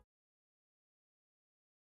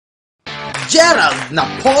Gerald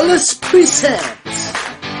Napoles presents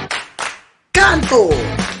Kanto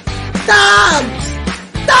Tabs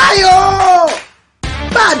Tayo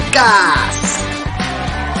Podcast.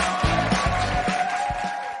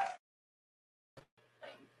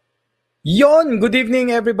 Yon, good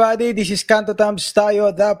evening everybody. This is Kanto Tabs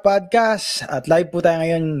Tayo, the podcast. At live po tayo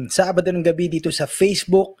ngayon Sabado ng gabi dito sa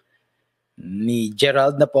Facebook ni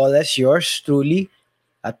Gerald Napoles, yours truly.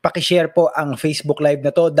 At pakishare po ang Facebook Live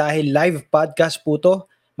na to dahil live podcast po to.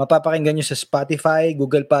 Mapapakinggan nyo sa Spotify,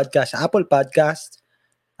 Google Podcast, Apple Podcast.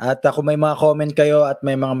 At kung may mga comment kayo at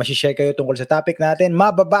may mga masishare kayo tungkol sa topic natin,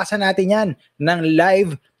 mababasa natin yan ng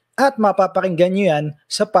live at mapapakinggan nyo yan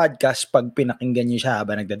sa podcast pag pinakinggan nyo siya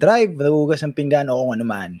habang nagdadrive, nagugas ng pinggan o kung ano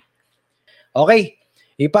man. Okay,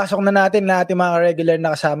 ipasok na natin na ating mga regular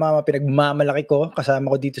na kasama, mga pinagmamalaki ko,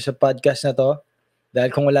 kasama ko dito sa podcast na to. Dahil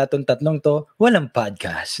kung wala tong tatlong to, walang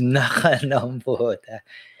podcast. Nakanampot.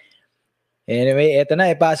 Anyway, eto na,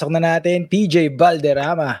 ipasok na natin TJ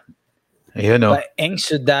Valderrama. Ayun o. Eng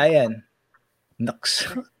Sudayan. Nox.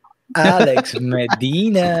 Alex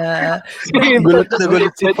Medina. Gulat na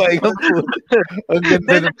gulat si Paingam po. Ang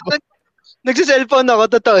ganda na po. Nagsiselfone ako,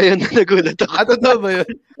 totoo yun. Nagulat ako. Totoo ba yun?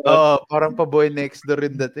 Oo, parang pa boy next door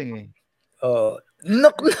rin dating eh. Oh,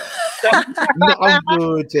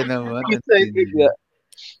 Nakambucha naman.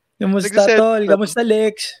 Kamusta tol? Kamusta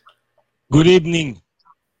Lex? Good evening.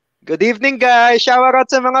 Good evening guys. Shout out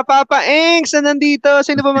sa mga Papa Engs na nandito.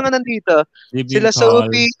 Sino ba mga nandito? Evening, Sila tol.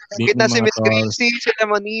 Sophie, kita si Miss tol. Gracie, sila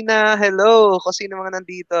Monina. Hello. Kung sino mga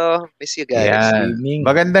nandito. Miss you guys. Yan.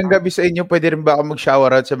 Magandang gabi sa inyo. Pwede rin ba ako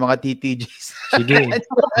mag-shoutout sa mga TTGs? Sige.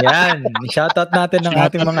 Yan. Shoutout natin ng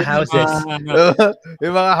ating mga houses.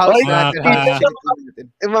 Yung mga house natin.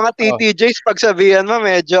 Yung mga TTJs, pagsabihan mo,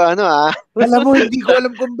 medyo Alam mo, hindi ko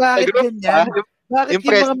alam kung bakit ganyan. Bakit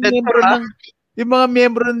yung mga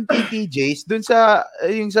miyembro ng TTJs dun sa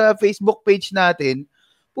yung sa Facebook page natin,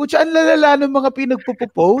 putya, ang lalala ng mga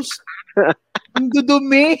pinagpo-post. Ang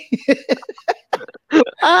dudumi.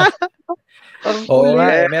 Oo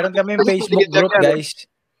nga, meron kami Facebook group, guys.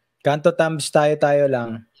 Kanto Tabs tayo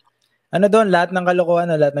lang. Ano doon, lahat ng kalokohan,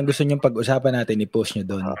 lahat ng gusto nyong pag-usapan natin, i-post nyo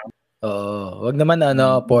doon. Oo, wag naman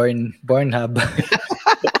Pornhub.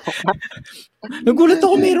 Nagulat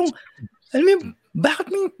ako alam mo, bakit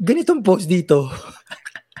may ganitong post dito?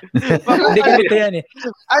 Hindi ganito yan eh.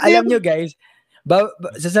 Alam nyo guys,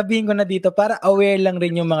 sasabihin ko na dito para aware lang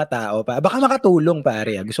rin yung mga tao. Baka makatulong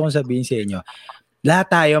pare. Gusto kong sabihin sa inyo, lahat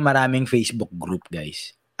tayo maraming Facebook group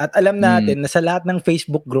guys. At alam natin na sa lahat ng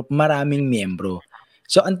Facebook group maraming miyembro.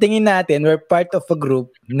 So ang tingin natin, we're part of a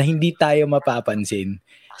group na hindi tayo mapapansin.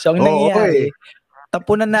 So ang nangyayari,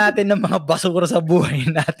 tapunan natin ng mga basura sa buhay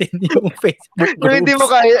natin yung Facebook groups.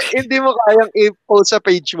 Hindi mo kayang i-post sa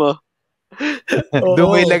page mo. Doon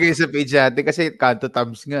mo ilagay sa page natin kasi Kanto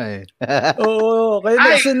Tabs nga eh. Oo, kaya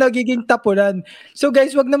kasi nagiging tapunan. So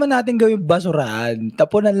guys, wag naman natin gawing basurahan.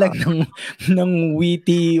 Tapunan lang ng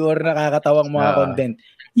witty or nakakatawang mga content.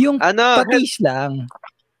 Yung patis lang.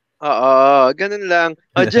 Oo, ganun lang.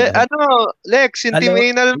 Lex, yung team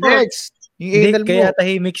anal mo. Lex, Hindi, kaya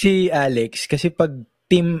tahimik si Alex kasi pag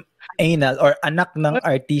team anal or anak ng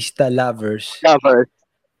artista lovers.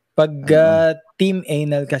 Pag team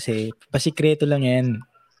anal kasi, pasikreto lang yan.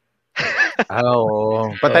 Oo.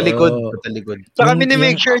 Patalikod. Saka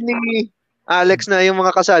minimake sure ni Alex na yung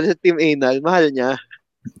mga kasali sa team anal, mahal niya.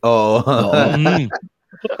 Oo.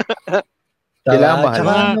 Kailangan mahal.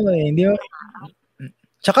 Tsaka hindi mo.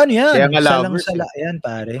 Tsaka ano yan? Kaya nga lovers. Salang-sala yan,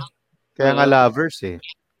 pare. Kaya nga lovers eh.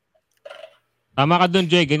 Tama ka doon,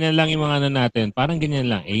 Jay. Ganyan lang yung mga natin. Parang ganyan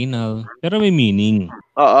lang. Anal. Pero may meaning.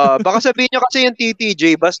 Oo. Baka sabihin nyo kasi yung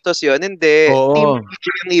TTJ, bastos yun. Hindi. Oo. Team TJ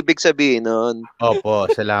yung ibig sabihin nun. Opo,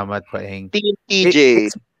 salamat pa, Eng. Team TJ.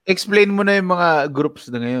 Explain mo na yung mga groups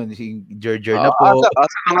na ngayon. Si Gerger na po.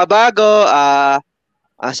 Sa mga bago,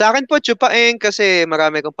 sa akin po, Chupaeng kasi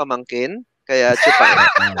marami kong pamangkin. Kaya Chupaeng.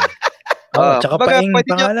 Tsaka Paeng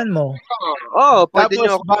pangalan mo. Pwede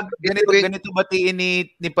nyo. Ganito batiin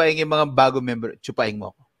ni Paeng yung mga bago member. Chupaeng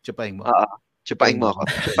mo ako. Chupaeng mo ako.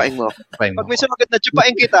 Pag may sumagot na,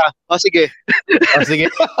 chupaeng kita. Sige. Sige.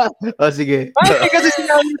 Kasi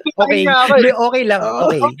sinabi Okay. Okay lang.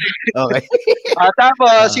 Okay.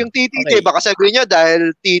 Tapos, yung TTJ, baka sabihin nyo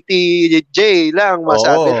dahil TTJ lang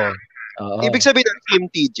masabi. Ibig sabihin ng Team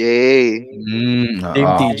TJ. Team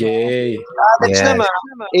TJ. Alex naman,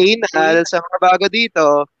 anal sa mga bago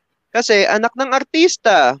dito. Kasi anak ng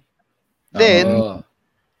artista. Then,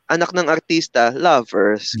 anak ng artista,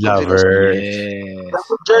 lovers. Lovers.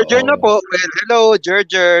 Gerger na po. Well, hello,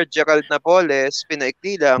 Gerald Napoles,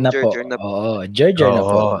 pinaikli lang, Gerger na po. Gerger na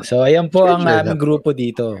po. So, ayan po ang aming grupo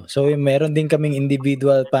dito. So, meron din kaming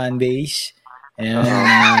individual fan base. And,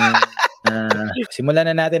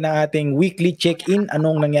 simulan na natin ang ating weekly check-in.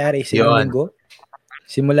 Anong nangyari sa ilang linggo?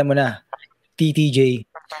 Simulan mo na, TTJ.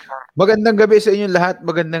 Magandang gabi sa inyong lahat.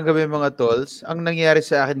 Magandang gabi mga tolls. Ang nangyari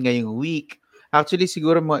sa akin ngayong week, actually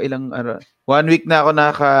siguro mga 1 week na ako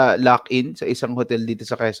naka-lock in sa isang hotel dito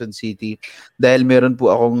sa Quezon City dahil meron po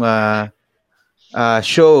akong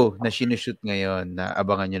show na sinushoot ngayon na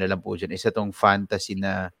abangan nyo na lang po dyan. Isa tong fantasy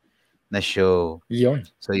na show. Yun.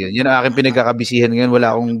 So yun ang aking pinagkakabisihan ngayon.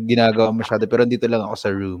 Wala akong ginagawa masyado pero dito lang ako sa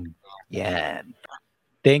room. Yan.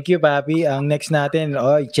 Thank you, Papi. Ang next natin,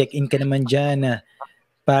 check-in ka naman dyan.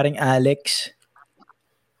 Paring Alex.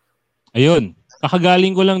 Ayun.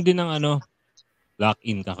 Kakagaling ko lang din ng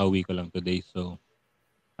lock-in. Kakawi ko lang today. So,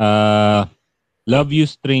 Love You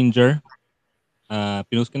Stranger.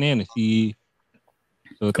 Pinost ko na yan.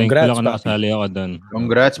 So, thankful ako nakasali ako doon.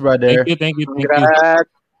 Congrats, brother. Thank you.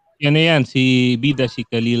 Yan na yan. Si Bida, si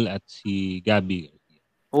Khalil, at si Gabi.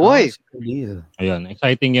 Uy! Si Khalil. Ayun.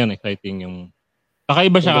 Exciting yan. Exciting yung...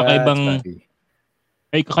 Kakaiba siya.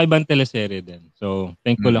 Kakaibang teleserye din. So,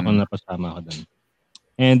 thankful ako na napasama ako doon.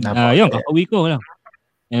 And, yun, kakauwi ko lang.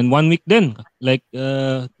 And 1 week din. Like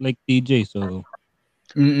TJ. So,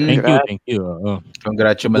 thank you.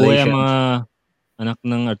 Congratulations. Buhay ang mga anak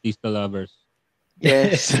ng artista lovers.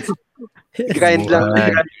 Yes. Grind lang.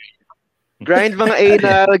 Grind mga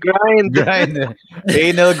anal. Grind.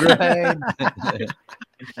 Anal grind.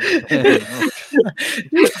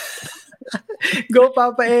 Go,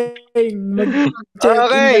 Papa Eng.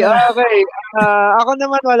 Okay. Ako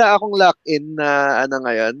naman wala akong lock-in na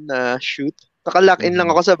ngayon, na shoot. Naka-lock-in lang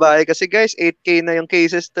ako sa bahay kasi guys, 8K na yung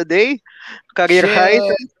cases today. Career high.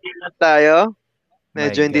 Tayo.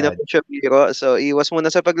 Medyo hindi na po siya biro. So, iwas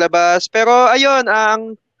muna sa paglabas. Pero, ayun,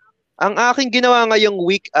 ang aking ginawa ngayong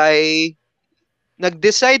week ay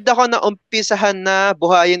nag-decide ako na umpisahan na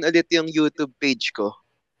buhayin ulit yung YouTube page ko.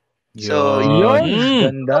 So, yun.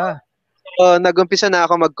 Ganda. Nag-umpisa na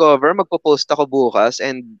ako mag-cover, magpo-post ako bukas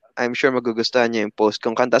and I'm sure magugustuhan niyo yung post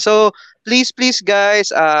kong kanta. So, please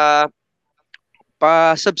guys,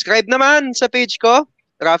 pa-subscribe naman sa page ko.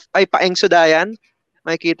 Paeng Sudayan.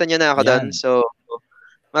 Makikita niyo na ako doon. So,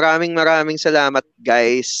 maraming salamat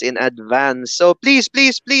guys in advance. So, please,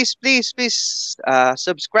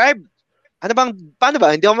 subscribe. Paano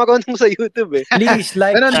ba? Hindi ako marunong sa YouTube eh. Please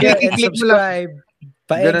like, share, and subscribe.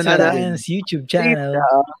 Paeng Sudayan's YouTube channel.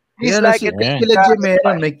 Please like it.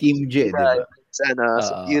 May Team J, diba? Sa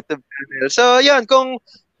YouTube channel. So, yun. Kung,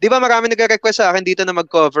 di ba marami nagre-request sa akin dito na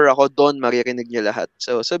mag-cover ako, doon maririnig niyo lahat.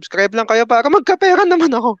 So, subscribe lang kayo para magkapera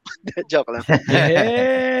naman ako. Joke lang.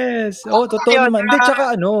 Yes! Totoo naman. Hindi,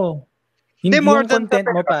 tsaka hindi yung content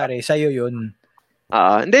mo, pare. Sa'yo yun.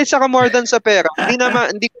 Hindi, saka more than sa pera.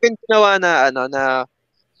 Hindi ko rin ginawa na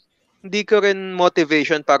hindi ko rin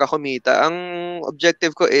motivation para kumita. Ang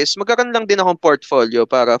objective ko is magkaroon lang din akong portfolio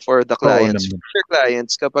para for the clients. Future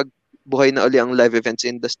clients, kapag buhay na uli ang live events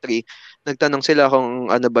industry, nagtanong sila kung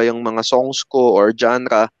ano ba yung mga songs ko or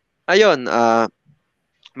genre. Ayun,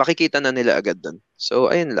 makikita na nila agad dun. So,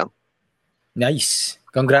 ayun lang. Nice.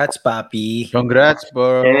 Congrats, Papi. Congrats,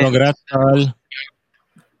 bro. Congrats, all.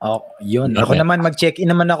 Yun. Ako naman, mag-check-in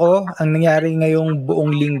naman ako. Ang nangyari ngayong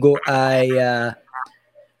buong linggo ay...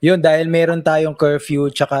 yun, dahil meron tayong curfew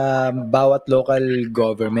tsaka bawat local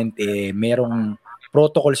government merong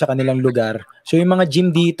protocol sa kanilang lugar. So yung mga gym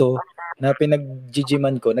dito na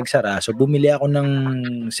pinag-gyman ko, nagsara. So bumili ako ng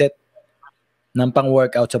set ng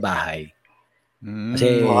pang-workout sa bahay.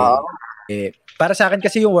 Kasi para sa akin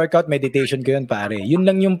kasi yung workout, meditation ko yun, pare. Yun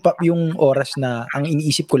lang yung oras na ang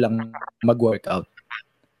iniisip ko lang mag-workout.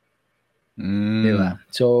 Diba?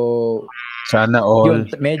 So sana all. Yun,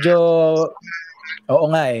 medyo... Oo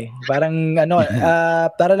nga Parang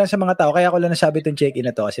para lang sa mga tao. Kaya ako lang nasabi itong check-in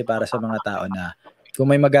na to kasi para sa mga tao na kung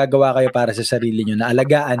may magagawa kayo para sa sarili nyo, na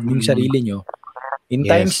alagaan yung sarili nyo, in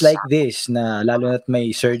times like this, na lalo na't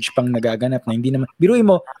may surge pang nagaganap na hindi naman, biruin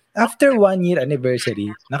mo, after 1 year anniversary,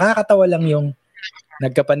 nakakatawa lang yung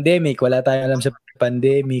nagka-pandemic, wala tayong alam sa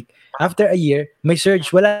pandemic. After a year, may surge,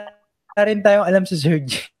 wala rin tayong alam sa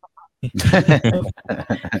surge.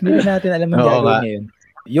 Hindi natin alam ang gagawin ngayon.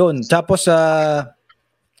 Yun, tapos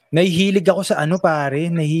nahihilig ako sa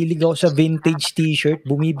nahihilig ako sa vintage t-shirt.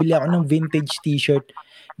 Bumibili ako ng vintage t-shirt.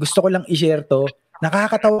 Gusto ko lang i-share to.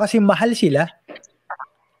 Nakakatawa kasi mahal sila.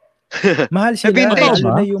 Mahal sila. Lalo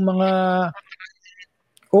na yung mga...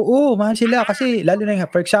 Oo, mahal sila kasi lalo na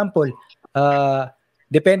for example,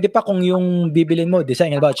 Depende pa kung yung bibilin mo,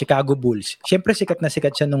 design about Chicago Bulls. Siyempre, sikat na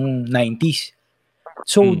sikat siya nung 90s.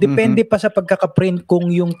 So, depende pa sa pagkakaprint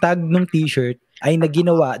kung yung tag ng t-shirt ay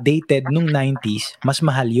naginawa, dated nung 90s, mas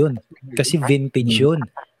mahal yun. Kasi vintage yun.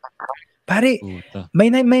 Pare,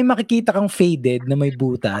 may makikita kang faded na may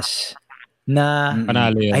butas na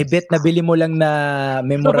I bet nabili mo lang na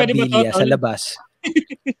memorabilia sa labas.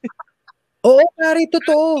 Oo, pare,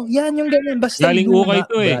 totoo. Yan yung ganyan. Basta galing ukay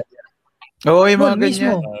ito eh. Oo, yung mga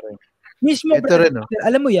ganyan. Mismo, brother.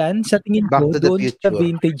 Alam mo yan, sa tingin ko, doon sa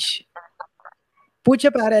vintage. Pucha,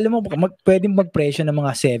 pare, alam mo, pwedeng magpresyo ng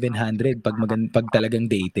mga 700 pag talagang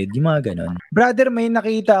dated. Yung mga ganon. Brother, may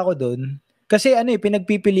nakita ako doon. Kasi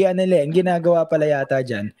pinagpipilian nila. Ang ginagawa pala yata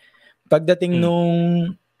dyan, pagdating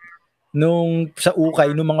nung sa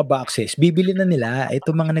ukay, nung mga boxes, bibili na nila ito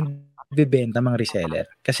mga nagbebenta, mga reseller.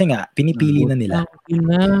 Kasi nga, pinipili na nila.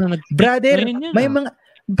 Brother, may mga...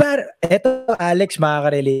 Eto, Alex,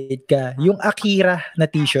 makaka-relate ka. Yung Akira na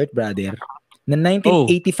t-shirt, brother, na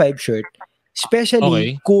 1985 shirt,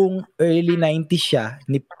 especially kung early 90s siya,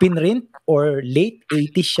 ni pinrint or late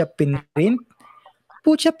 80s siya pinrint,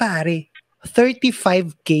 pucha pare,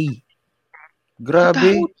 35K.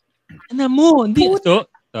 Grabe. Ano mo? Hindi.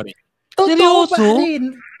 Sorry.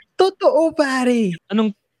 Totoo pare.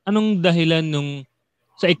 Anong dahilan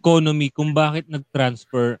sa economy kung bakit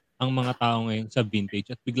nag-transfer ang mga tao ngayon sa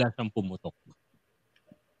vintage at bigla siyang pumutok?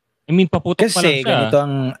 I mean, paputok pa lang siya.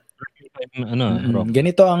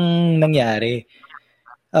 Ganito ang nangyari.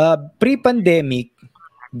 Pre-pandemic,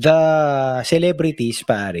 the celebrities,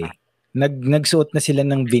 pare, nagsuot na sila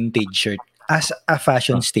ng vintage shirt as a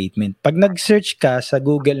fashion statement. Pag nag-search ka sa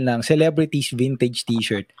Google ng celebrities vintage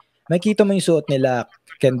t-shirt, makita mo yung suot nila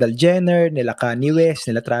Kendall Jenner, nila Kanye West,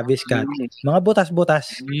 nila Travis Scott, mga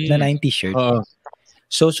butas-butas na 90s shirt.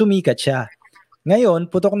 So, sumikat siya.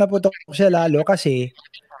 Ngayon, putok na putok siya lalo kasi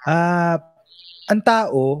ang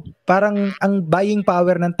tao, parang ang buying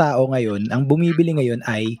power ng tao ngayon, ang bumibili ngayon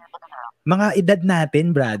ay mga edad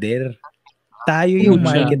natin, brother. Tayo yung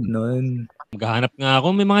market nun. Maghahanap nga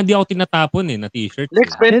ako. May mga di ako tinatapon na t-shirt.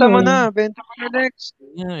 Lex, benta mo na. Benta mo na, Lex.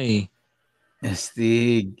 Yeah,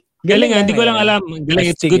 Astig. Galing hindi ko lang alam.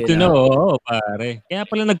 Galing, it's good to know. Oo, pare. Kaya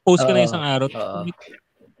pala nag-post ka na isang araw.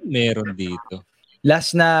 Meron dito.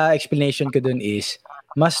 Last na explanation ko dun is,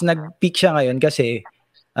 mas nag-peak siya ngayon kasi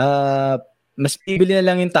mas bibili na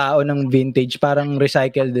lang yung tao ng vintage, parang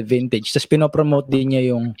recycled vintage. Tapos pinopromote din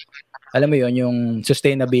niya yung, alam mo yon, yung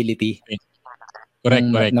sustainability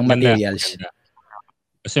ng materials. Ganda.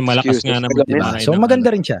 Kasi malakas nga naman. Diba? So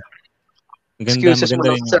maganda rin siya. Excuses mo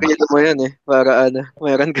lang sa sarili mo yan para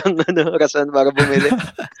mayroon kang rason para bumili.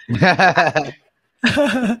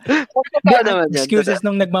 Excuses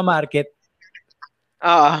nung nagmamarket.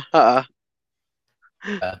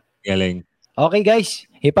 Galing. Okay guys,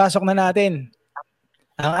 ipasok na natin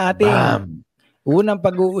ang ating unang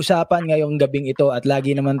pag-uusapan ngayong gabing ito at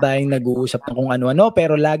lagi naman tayong nag-uusap ng kung ano-ano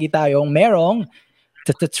pero lagi tayong merong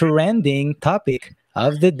trending topic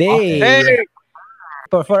of the day. Okay.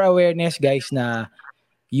 For awareness guys na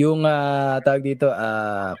yung tawag dito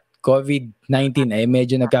COVID-19 ay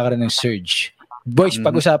medyo nagkakaroon ng surge. Boys,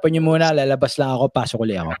 pag-usapan nyo muna, lalabas lang ako, pasok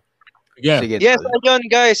ulit ako. Yeah. Yes, ayun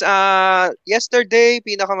guys. Yesterday,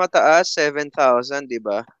 pinakamataas, 7,000, di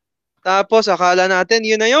ba? Tapos, akala natin,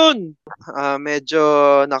 yun na yun. Medyo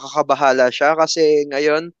nakakabahala siya kasi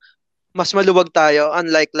ngayon, mas maluwag tayo.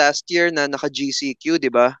 Unlike last year na naka-GCQ,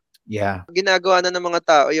 di ba? Yeah. Ginagawa na ng mga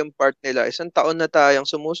tao yung part nila. Isang taon na tayong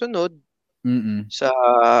sumusunod sa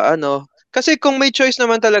Kasi kung may choice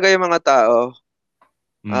naman talaga yung mga tao,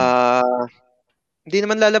 hindi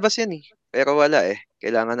naman lalabas yan eh. Pero wala eh.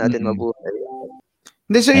 Kailangan natin mabuhay.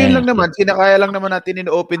 Hindi, so yun lang naman. Sinakaya lang naman natin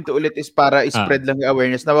in-open to ulit is para spread lang yung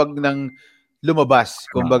awareness na wag nang lumabas.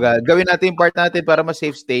 Kumbaga, gawin natin yung part natin para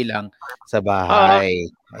ma-safe stay lang sa bahay.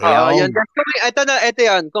 Yan. Ito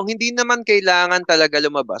yan. Kung hindi naman kailangan talaga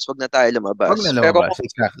lumabas, wag na tayo lumabas. Wag na lumabas,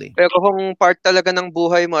 exactly. Pero kung part talaga ng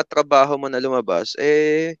buhay mo at trabaho mo na lumabas,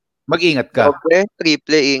 mag-ingat ka. Okay,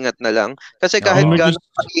 triple ingat na lang. Kasi kahit gano'n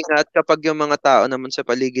maingat, kapag yung mga tao naman sa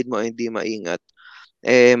paligid mo ay hindi maingat,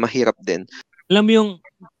 mahirap din. Alam mo yung,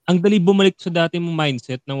 ang dali bumalik sa dati mong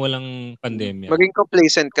mindset na walang pandemya. Maging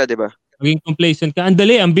complacent ka, di ba? Maging complacent ka. Ang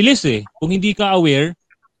dali, ang bilis eh. Kung hindi ka aware,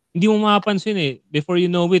 hindi mo mapapansin eh. Before you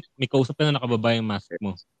know it, may kausap ka na nakababa yung mask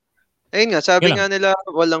mo. Ayun nga, sabi nga nila,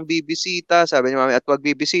 walang bibisita. Sabi ni Mami, at wag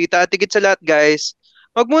bibisita. At higit sa lahat, guys,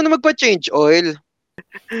 wag muna magpa-change oil.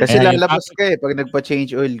 Kasi lalabas ka eh pag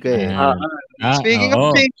nagpa-change oil ka eh. Speaking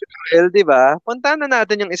of change oil, di ba? Puntahan na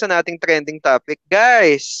natin yung isa nating trending topic.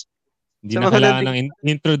 Guys, Hindi na kailangan ng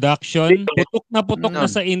introduction. Putok na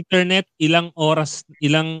sa internet. Ilang oras,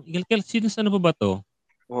 sino pa ba to?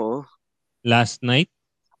 Oo. Last night?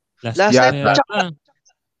 Last night.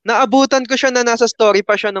 Naabutan ko siya na nasa story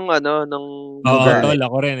pa siya ng lugar. Oo,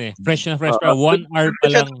 ako rin eh. Fresh na fresh pa. 1 hour pa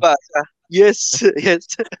lang. Yes.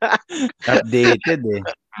 Updated eh.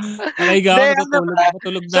 Nakaiga ako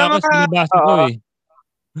natutulog na ako. Sinabasa ko eh.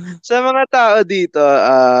 Sa mga tao dito,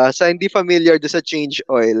 sa hindi familiar do sa change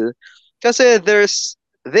oil, kasi there's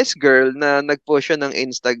this girl na nag-post siya ng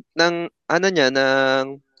ng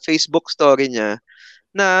Facebook story niya,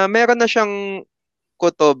 na meron na siyang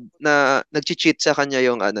kutob na nag-cheat sa kanya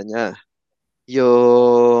yung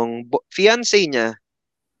yung fiancé niya.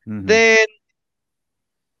 Mm-hmm. Then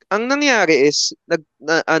ang nangyari is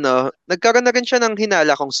nagkaroon na rin siya ng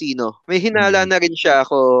hinala kung sino. May hinala na rin siya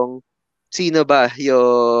kung sino ba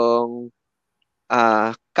yung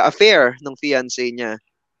ka-affair ng fiancé niya.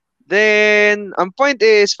 Then ang point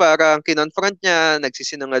is parang kinonfront niya,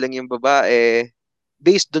 nagsisinungaling yung babae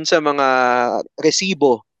based dun sa mga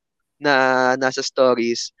resibo na nasa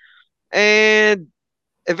stories. And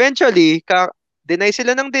eventually, deny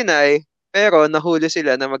sila ng deny, pero nahuli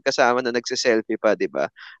sila na magkasama na nagsiselfie pa, di ba?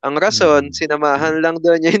 Ang rason, sinamahan lang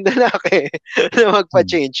doon yung lalaki na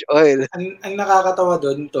magpa-change oil. Ang nakakatawa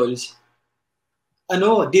doon, Tols,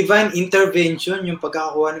 divine intervention yung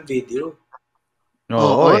pagkakakuha ng video.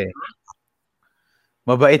 Oo eh.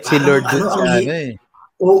 Mabait si Lord doon sa eh.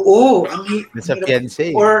 Oo. Sa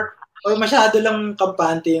fiancé. Or masyado lang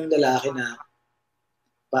kampante yung lalaki na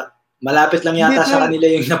malapit lang yata sa kanila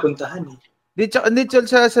yung napuntahan eh. Dito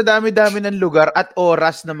sa dami-dami ng lugar at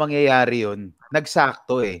oras na mangyayari yun,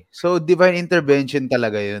 nagsakto eh. So, divine intervention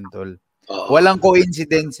talaga yun, Tol. Walang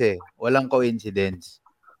coincidence eh. Walang coincidence.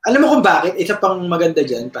 Alam mo kung bakit? Isa pang maganda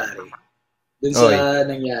dyan, pare. Dun sa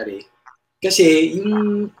nangyari. Kasi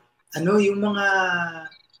yung mga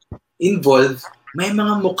involved, may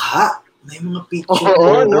mga mukha, may mga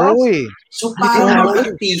picture. So, parang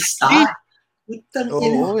artista.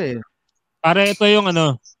 Oo eh. Para ito yung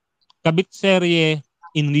kabit serye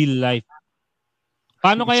in real life.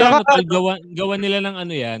 Paano kaya gawa nila ng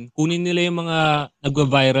yan? Kunin nila yung mga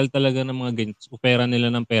nagwa-viral talaga ng mga ganyan. Opera nila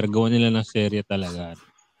ng pera. Gawa nila ng serye talaga.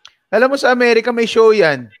 Alam mo sa Amerika may show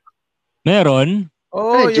yan. Meron?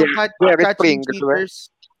 Oo, yung Catching Cheaters.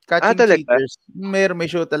 Catching Cheaters. May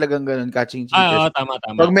show talagang ganun, Catching Cheaters. Tama.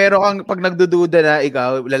 Pag nagdududa na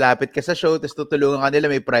ikaw, lalapit ka sa show, tapos tutulungan ka nila,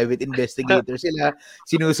 may private investigator sila,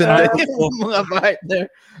 sinusundan yung mga partner,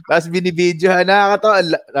 tapos binibidyohan, nakakatawa,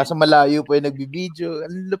 nasa malayo po yung nagbibidyo,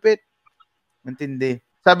 ang lupit. Mantindi.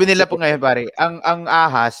 Sabi nila po ngayon, pare, ang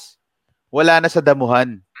ahas, wala na sa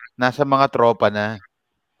damuhan, nasa mga tropa na.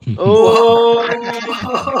 Oh!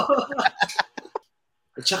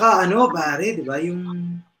 At saka pare, di ba, yung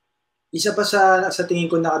isa pa sa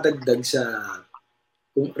tingin ko nakadagdag sa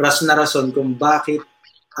rason kung bakit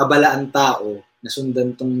abala ang tao na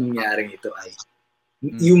sundan tong nangyaring ito ay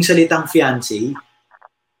yung salitang fiancé.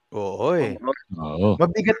 Oo eh.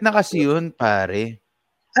 Mabigat na kasi yun, pare.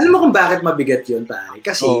 Alam mo kung bakit mabigat yun, pare?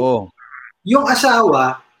 Kasi yung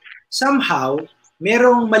asawa, somehow,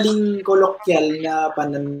 merong maling kolokyal na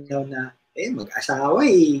pananaw na, mag-asawa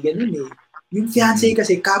ganun eh. Yung fiancé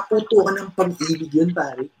kasi kaputukan ng pag-ibig yun,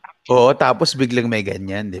 pare. Oo, tapos biglang may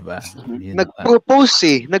ganyan, di ba?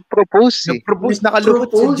 Nag-propose.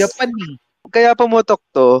 Nakalupot sa Japan eh. Kaya pumutok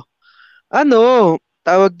to,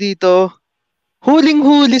 tawag dito,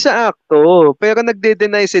 huling-huli sa akto, pero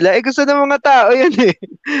nagde-deny sila. Gusto ng mga tao yan eh.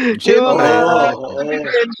 Siyempre.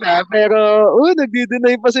 Pero,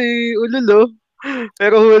 nagde-deny pa si Ululo.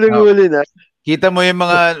 Pero huling-huli na. Kita mo yung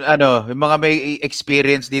mga yung mga may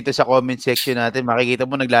experience dito sa comment section natin, makikita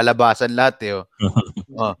mo naglalabasan lahat eh.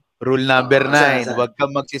 Rule number 9, huwag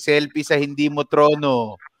kang magsi-selfie sa hindi mo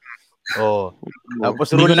trono.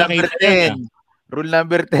 Tapos rule number 10. Rule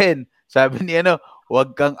number 10, sabi ni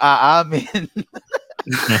huwag kang aamin.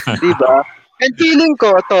 Diba? And feeling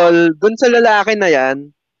ko, Tol, dun sa lalaki na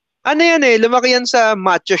yan, lumaki yan sa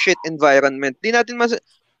macho shit environment. Di natin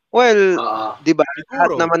di ba?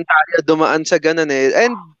 Lahat naman tayo dumaan sa ganun eh.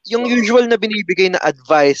 And yung usual na binibigay na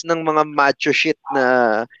advice ng mga macho shit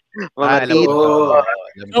na mga tito.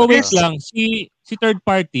 So wait lang, si third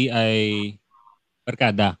party ay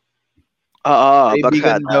barkada.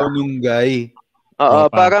 Kaibigan daw nung guy.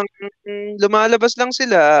 Parang lumalabas lang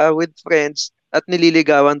sila with friends at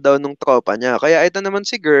nililigawan daw nung tropa niya. Kaya ito naman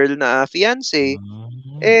si girl na fiancé.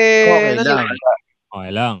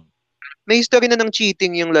 Okay lang. May history na ng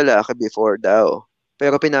cheating yung lalaki before daw.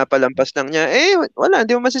 Pero pinapalampas lang niya. Wala,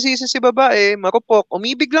 hindi mo masisisi si babae. Marupok.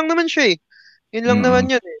 Umibig lang naman siya eh. Yun lang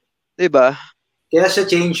naman yun eh. Diba? Kaya sa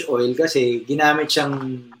change oil kasi ginamit siyang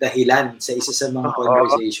dahilan sa isa sa mga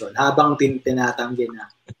conversation habang tinatanggi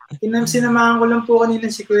na. Sinamahan ko lang po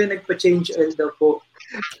kanina si Kuya nagpa-change oil daw po.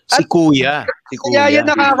 Si Kuya. Kaya yun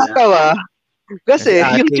nakakatawa. Kasi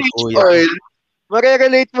yung change oil,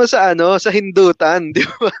 marirelate mo sa sa Hindutan, di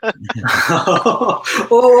ba?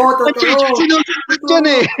 Oo, totoo. Sinusunod yun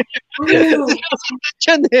eh. Sinusunod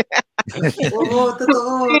yun eh. Oo,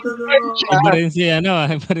 totoo. Iba rin si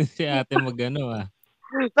ate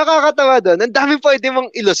Nakakatawa doon. Ang dami pwede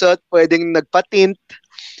mong ilusot. Pwedeng nagpa-tint.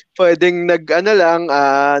 Pwedeng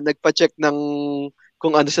nagpa-check ng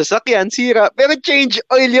kung ano sasakyan, sira. Pero change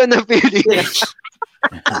oil yun na feeling.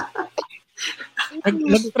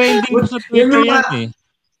 Nag-trending mo sa Twitter yan eh.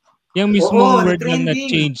 Yung mismong word lang na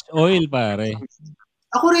change oil, pare.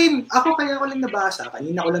 Ako kaya ko lang nabasa.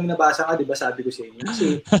 Kanina ko lang nabasa di ba sabi ko sa inyo.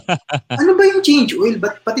 Kasi, ano ba yung change oil?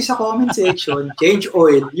 Pati sa comment section, change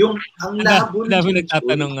oil, ang labo ng change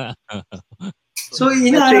nagtatanong nga. So,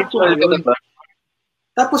 hinahanap ko yun.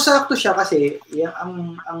 Tapos sakto siya kasi,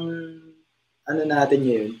 ang natin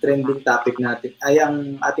ngayon, trending topic natin, ay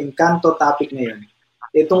ang ating kanto topic ngayon,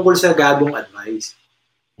 tungkol sa gagong advice.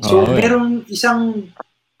 So, merong isang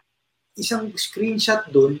screenshot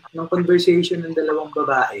doon ng conversation ng dalawang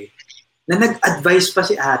babae na nag-advise pa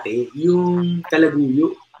si ate, yung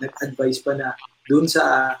kalaguyo, nag-advise pa na doon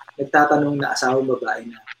sa nagtatanong na asawang babae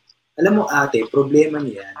na, alam mo ate, problema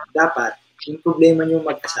niyan, dapat yung problema niyo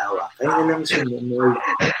mag-asawa, kayo na lang sumunod.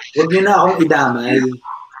 Huwag niyo na akong idamay.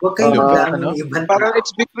 Huwag kayo magdamay ng ibang tao. Parang it's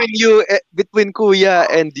between kuya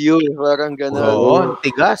and you. Parang gano'n. Oo,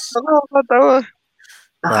 tigas.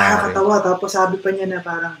 Nakakatawa. Tapos sabi pa niya na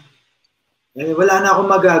parang, wala na akong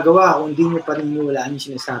magagawa kung hindi niyo paniniwalaan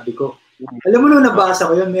yung sinasabi ko. Alam mo nung nabasa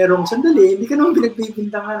ko yun, merong sandali, hindi ka naman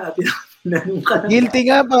pinagbibintangan natin. Guilty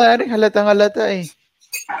nga pare, halatang-halata eh.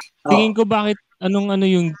 Tingin ko bakit, anong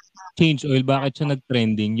yung change oil, bakit siya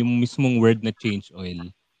nag-trending, yung mismong word na change oil.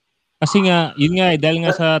 Kasi nga, yun nga dahil nga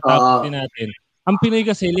sa topic din natin, ang Pinoy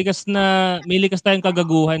kasi, may likas tayong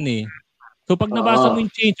kagaguhan eh. So pag nabasa mo yung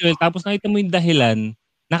change oil, tapos nakita mo yung dahilan,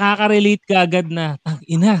 nakaka-relate ka agad na,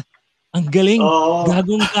 ina, ang galing,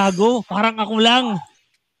 gagong-gago, parang ako lang.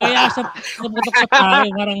 Kaya sa putok sa tao,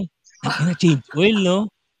 parang, change oil, no?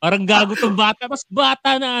 Parang gago tong bata, tapos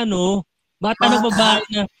bata na babae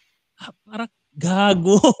na, parang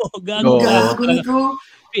gago. Gago nito.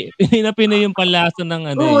 Pinoy yung palasa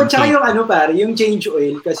ng tsaka yung pare, yung change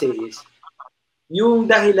oil kasi is, yung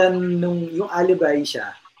dahilan yung alibi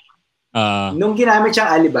siya, nung ginamit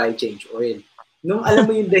siyang alibi, change oil. Nung alam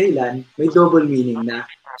mo yung dahilan, may double meaning na.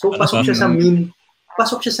 So, pasok siya sa meme.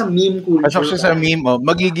 Pasok siya sa meme culture. Pasok siya sa meme.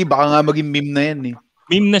 Baka nga maging meme na yan eh.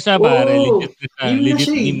 Meme na siya, pare. Legit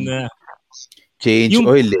meme na. Change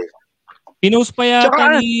oil eh. Pinost pa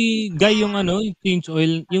yata ni Guy yung change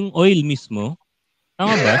oil, yung oil mismo.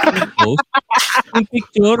 Tama ba? Pinost? Yung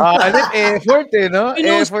picture. Effort eh, no?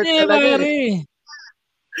 Pinost Effort niya, talaga pare.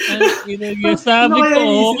 Sabi ko,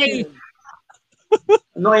 okay.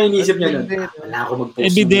 Ano kaya inisip niya nun? Wala ako mag-post.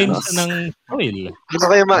 Evidence ng oil. Ano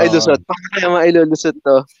kaya mailusot? Paano kaya mailusot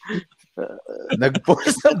to?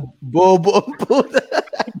 Nag-post ng bobo ang puta.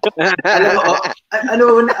 Alam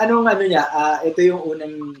mo, anong niya? Ito yung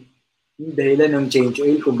unang dahilan ng change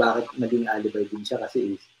oil kung bakit naging alibi din siya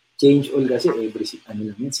kasi change oil kasi every 6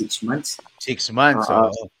 months. 6 months,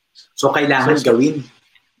 So, kailangan gawin.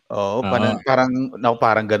 Oo,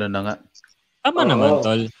 parang gano'n na nga. Tama naman,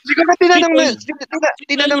 tol. Siguro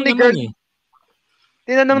tinanong ni girl.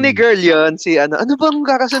 Tinanong ni girl yun, ano bang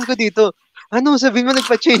kakasan ko dito? Sabihin mo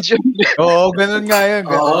nagpa-change yun. Oo, ganun nga yun.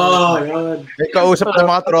 Yun. May kausap ng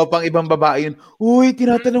mga tropang ibang babae yun. Uy,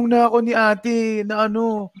 tinatanong na ako ni ate na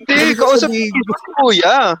Hindi, kausap ni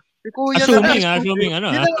kuya. Si kuya assuming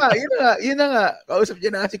Yun na nga. Kausap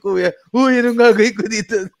niya na si kuya. Uy, anong gagawin ko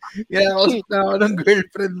dito? Kausap na ako ng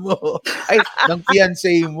girlfriend mo. Ay, ng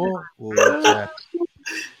fiancé mo. Pucha.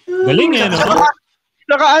 Galing no?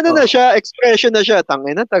 Saka na siya, expression na siya.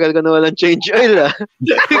 Tangin na, tagal ko na walang change oil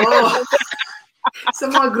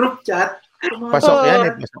Sa mga group chat. Pasok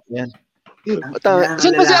yan.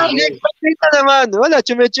 Saan pa siya? Kita naman. Wala,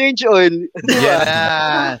 change oil.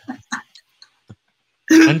 Yan.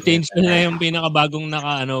 Ang change na yung pinakabagong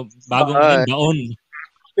bagong baon.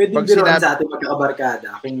 Pwede biruan sa ating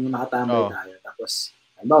magkakabarkada kung nakatambay tayo. Tapos,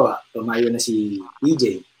 halimbawa, tumayo na si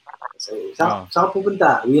PJ. So, saan ka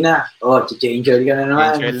pupunta? Uwi na. Change oil ka na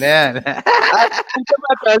naman. Change oil na yan.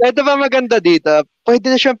 Ito ba maganda dito? Pwede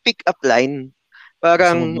na siyang pick-up line.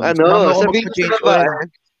 Parang, sabihin ko ba,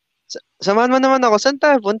 samahan mo naman ako, saan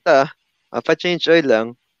tayo punta? Pa-change oil lang.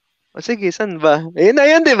 Sige, saan ba? Ayun na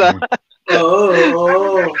yan, di ba?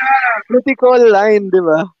 Oo. Pretty cool line, di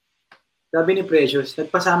ba? Sabi ni Precious,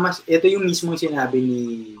 ito yung mismong sinabi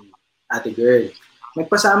ni ate girl.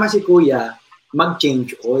 Nagpasama si kuya,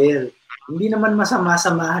 mag-change oil. Hindi naman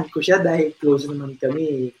masama-samahan ko siya dahil close naman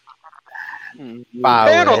kami. Power.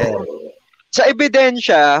 Pero, sa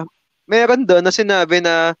ebidensya, meron doon na sinabi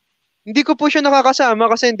na hindi ko po siya nakakasama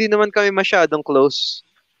kasi hindi naman kami masyadong close.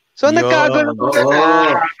 So, nagkagulo po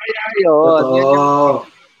na. Kaya yun.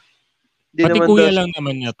 Pati kuya lang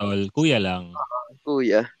naman niya, tol. Kuya lang.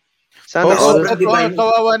 Kuya. Sana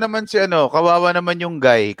kawawa naman kawawa naman yung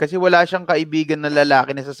guy kasi wala siyang kaibigan na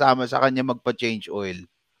lalaki na sasama sa kanya magpa-change oil.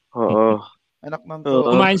 Oo. Anak ng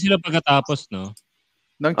to. Kumain sila pagkatapos, no?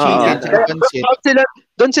 Ng chicken at pansit.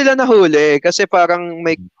 Doon sila nahuli kasi parang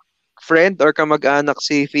may friend or kamag-anak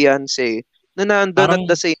si fiancé na nandun at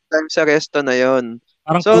the same time sa resto na yon.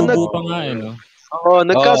 Parang kubo pa nga no? Oo,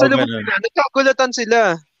 nagkagulatan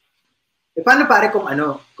sila. Paano pare kung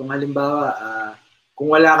halimbawa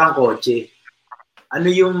kung wala kang kotse, ano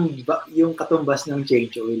yung katumbas ng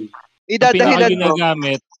change oil? Idadahilan mo.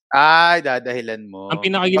 Dadahilan mo. Ang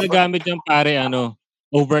pinakaginagamit niyan pare,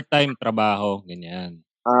 overtime trabaho, ganyan.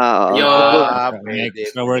 Pwede.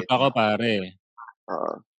 Extra work ako pare.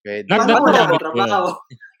 Pwede. Trabaho.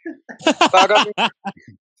 Parang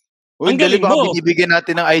ang galing mo. Binibigyan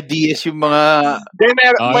natin ng ideas yung mga...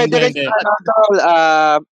 Pwede rin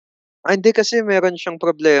hindi kasi meron siyang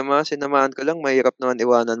problema. Sinamahan ko lang, mahirap naman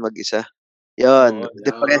iwanan mag-isa. Yan.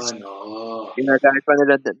 Depressed. Ginagamit pa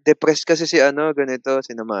nila. Depressed kasi ganito,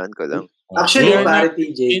 sinamahan ko lang. Actually, pare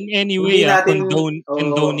TJ. In any way,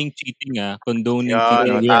 condoning cheating, condoning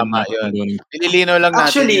cheating. Tama yun. Nililinaw lang natin.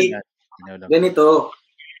 Actually, ganito.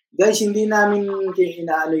 Guys, hindi namin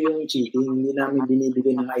inaano yung cheating. Hindi namin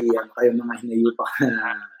binibigyan ng idea kayo mga hinayupak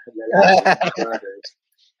na lalaki.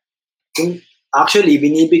 Actually,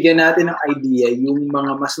 binibigyan natin ng idea yung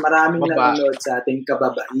mga mas maraming nanonood sa ating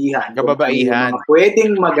kababaihan. Yung mga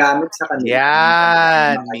pwedeng magamit sa kanila.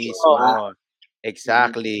 Yan, mismo.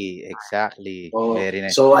 Exactly. Very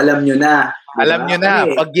nice. So, alam nyo na. Alam nyo na.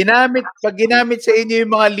 Pag ginamit sa inyo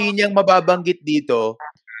yung mga linyang mababanggit dito,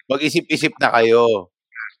 mag-isip-isip na kayo.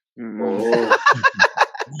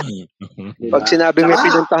 Pag sinabing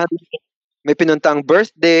may pinuntahang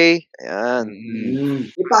birthday, ayan.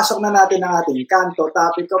 Ipasok na natin ang ating kanto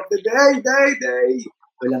topic of the day.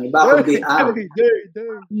 Walang iba kundi ang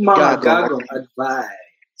mga gagong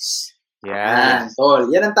advice. Yan. Tol.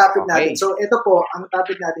 Yan ang topic natin. So, ito po, ang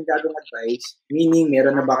topic natin gagong advice, meaning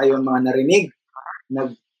meron na ba kayong mga narinig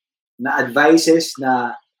na advices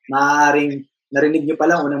na maaaring narinig nyo pa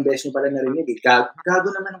lang, unang beses nyo pa lang narinig, gago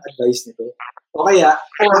naman ang advice nito. O kaya,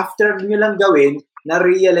 after nyo lang gawin,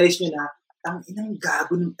 na-realize nyo na, ang inang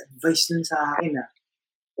gago ng advice nun sa akin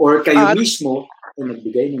Or kayo mismo, ay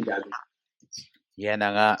nagbigay ng gago. Yan na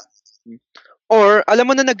nga. Or, alam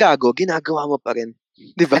mo na nagago, ginagawa mo pa rin.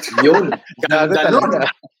 Di ba? Yun. Gago talaga.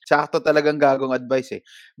 Sakto talagang gagong advice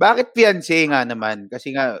Bakit fiancé nga naman?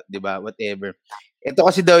 Kasi nga, di ba, whatever. Ito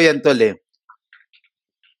kasi daw yan, tol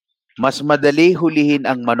Mas madali hulihin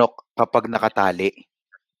ang manok kapag nakatali.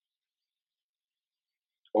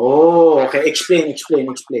 Okay. Explain.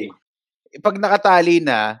 Pag nakatali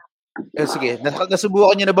na, sige,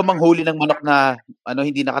 nasubukan niyo na ba manghuli ng manok na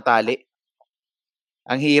hindi nakatali?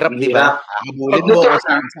 Ang hirap, di ba? Habulin mo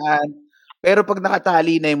kung saan. Pero pag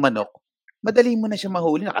nakatali na yung manok, madali mo na siya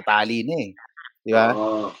mahuli, nakatali na Di ba?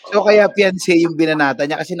 So kaya fiancé yung binanata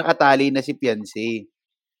niya kasi nakatali na si fiancé.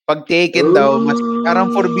 Pag taken daw, mas parang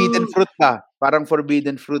forbidden fruit pa. Parang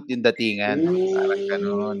forbidden fruit yung datingan. Parang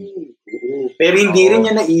ganun. Pero hindi rin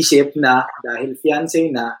niya naisip na dahil fiancé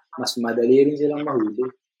na, mas madali rin silang mahuli.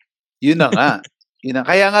 Yun na nga.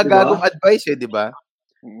 Kaya nga gagong advice di ba?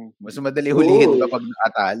 Mas madali hulihin pa pag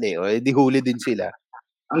nakatali. O di huli din sila.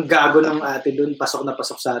 Ang gago ng ate doon, pasok na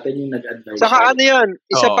pasok sa atin yung nag-advise. Saka yan,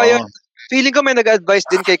 isa pa yun. Feeling ko may nag-advise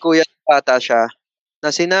din kay Kuya Pata siya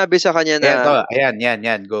na sinabi sa kanya na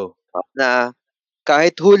yan, go. Na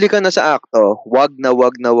kahit huli ka na sa akto, wag na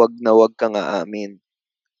wag kang aamin.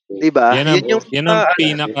 'Di ba? Yan ang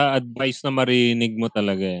pinaka-advice na marinig mo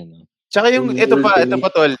talaga yan. Tsaka ito pa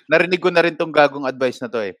tol, narinig ko na rin tong gagong advice na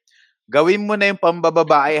to Gawin mo na yung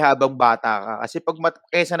pambababae habang bata ka kasi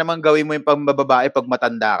kaysa naman gawin mo yung pambababae pag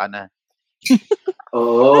matanda ka na.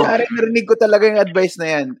 Narinig ko talaga yung advice na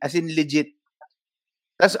yan, as in legit.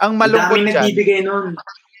 Tas ang malungkot diyan. Nagbibigay nun.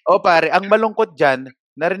 Pare, ang malungkot diyan,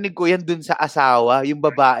 narinig ko yan dun sa asawa, yung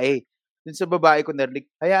babae. Dun sa babae ko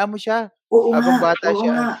narinig, hayaan mo siya. Habang bata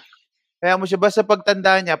siya. Hayaan mo siya, basta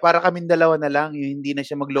pagtanda niya, para kaming dalawa na lang, yung hindi na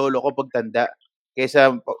siya maglolo ko pagtanda.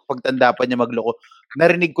 Kaysa pagtanda pa niya magloko.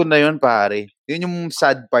 Narinig ko na yun, pare. Yun yung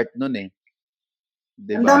sad part nun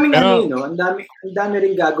Diba? Ang daming Pero- ano yun, no? Ang dami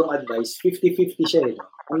rin gagong advice. 50-50 siya, no?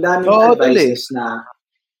 Ang daming Oo, advices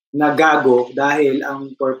na gago dahil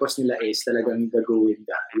ang purpose nila is talagang gaguhin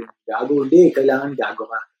ka. Yung gago, hindi, kailangan gago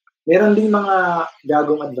ka. Meron din mga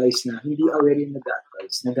gagong advice na hindi aware yung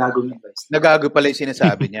nag-advice, na gagong advice. Nagago pala yung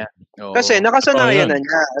sinasabi niya. Oo. Kasi nakasanayan na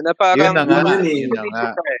niya. Na parang, Yun na nga. yun Yun na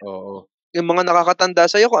nga. Oo. yung mga nakakatanda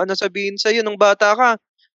sa'yo, kung ano sabihin sa'yo nung bata ka,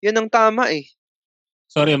 yun ang tama eh.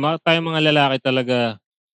 Sorry, tayong mga lalaki talaga,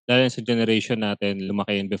 dahil sa generation natin,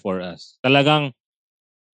 lumaki yun before us. Talagang,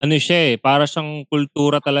 ano siya para siyang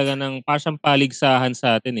kultura talaga para siyang paligsahan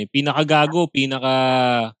sa atin eh. Pinakagago, Oo.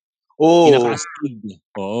 pinaka-astig.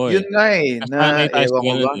 Oo Yun nga eh. Nasanay tayo sa Ewan ko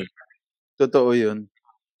ganun ba? eh. Totoo yun.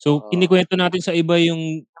 So, kinikwento natin sa iba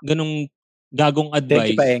yung ganung gagong Thank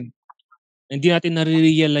you, advice. Paeng. Hindi natin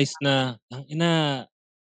nare-realize na,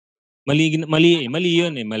 mali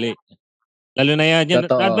yun eh, mali. Lalo na yan.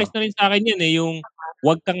 Totoo. Na-advice na rin sa akin yun eh, yung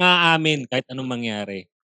huwag ka nga amin kahit anong mangyari.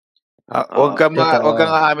 Huwag kang totoo.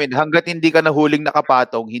 aamin. Hanggat hindi ka nahuling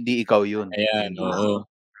nakapatong, hindi ikaw yun. Ayan, oo.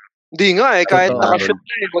 Hindi nga eh, kahit Totoo. nakashoot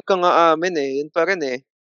ka eh, huwag kang aamin eh. Yun pa rin eh.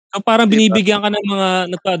 So parang Diba? binibigyan ka ng mga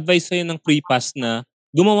nagpa-advise sa'yo ng free pass na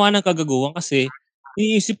gumawa ng kagaguhan kasi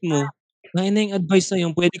iniisip mo, na yung advice na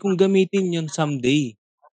yun, pwede kong gamitin yun someday.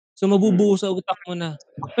 So mabubuo sa utak mo na,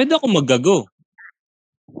 pwede ako maggago.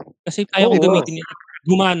 Kasi kaya kong Oo. gamitin yan.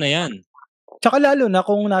 Gumana yan. Tsaka lalo na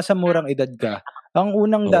kung nasa murang edad ka, ang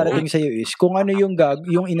unang Oo. darating sa'yo is kung ano yung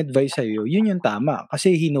yung in-advise sa'yo, yun yung tama.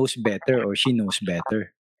 Kasi he knows better or she knows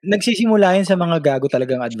better. Nagsisimula yan sa mga gago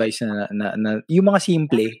talagang advice na yung mga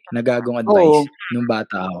simple na gagong advice nung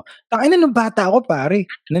bata ako. Tangina nung bata ako pare,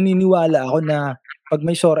 naniniwala ako na pag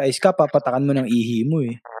may sore eyes ka, papatakan mo ng ihi mo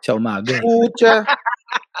eh, sa umaga. Pucha.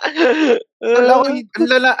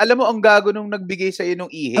 Alam mo, ang gago nung nagbigay sa iyo ng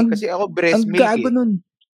ihi. Kasi ako breast Ang milk gago eh. nun.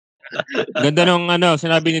 Ganda nung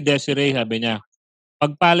sinabi ni Desiree, sabi niya,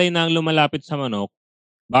 pagpalay na ang lumalapit sa manok,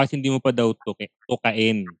 bakit hindi mo pa daw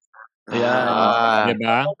tukain? Ayan.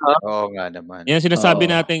 Diba? Oo nga naman. Yan sinasabi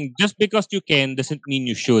Oo. natin, just because you can doesn't mean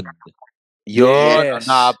you should. Yun, Yes.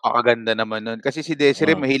 napakaganda naman nun. Kasi si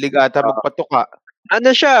Desiree, mahilig ata magpatuka. Ano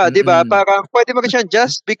siya, di ba? Mm-mm. Parang pwede mo siya,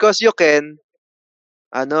 just because you can,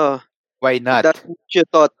 Why not? that's what you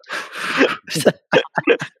thought.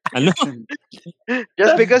 Ano?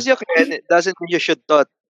 Just because you can, it doesn't mean you should thought.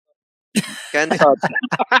 Can thought.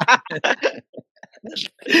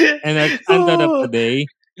 And at end of the day,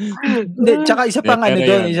 Hindi, tsaka isa pang Pero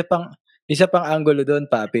doon, yan. isa pang angulo doon,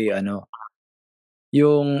 papi,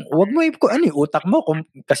 yung wag mo yung utak mo kung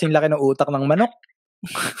kasing laki ng utak ng manok.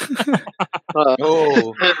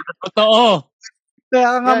 Oo. totoo.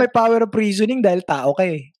 Kaya nga may power of reasoning dahil tao ka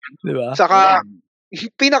eh. Di ba? Saka,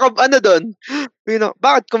 doon,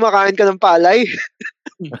 bakit kumakain ka ng palay?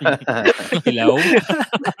 Hilaw.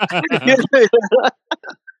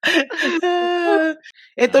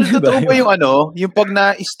 Totoo ba yung yung pag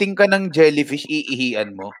na-sting ka ng jellyfish,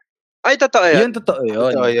 iihian mo? Ay, totoo yan. Yun, totoo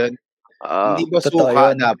yun. Totoo yun. Hindi ba Totoo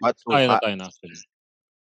suka yun. dapat? Tayo Suka. na actually.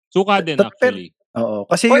 Suka din actually. Oo.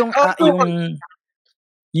 Kasi Oy, yung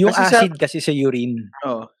Kasi acid kasi sa urine.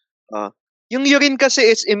 Oo. Yung urine kasi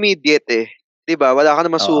is immediate eh. 'Di ba? Wala ka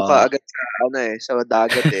naman suka Oo. agad sa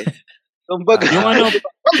dagat eh. Kumbaga, Yung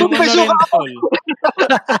yung may suka rin, Tol.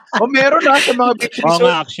 Meron sa mga beach Oo resort.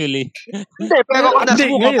 nga actually. Hindi, pero kung Hindi,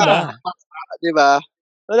 nasuka ngayon ka, ba? 'di ba?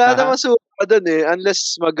 Wala namang suka doon eh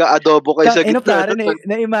unless mag-adobo kayo sa gitna. Pare,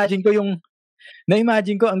 na-imagine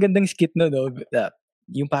ko ang gandang skit no.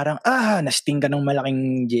 Yung parang, na-sting ka ng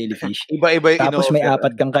malaking jellyfish. Iba-iba yung Tapos may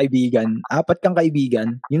in-order. 4 kang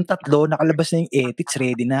kaibigan. Yung 3, nakalabas na yung ethics,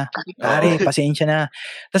 ready na. Pare, pasensya na.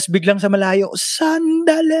 Tapos biglang sa malayo,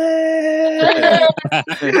 sandali!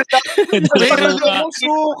 Meron yung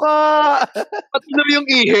suka! Patlo yung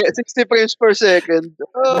ihi, 60 frames per second.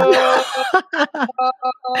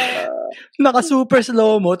 Naka super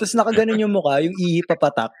slow mo, tapos nakaganon yung mukha, yung ihi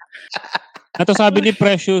papatak. Ito sabi ni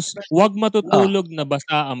Precious, huwag matutulog na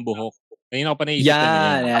basa ang buhok. Kanina ko pa naisip ko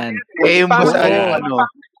na yan. Yan. Yung basa, Oo.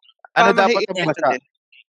 ano dapat yung basa?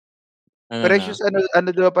 Precious, ano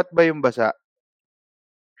dapat ba yung basa?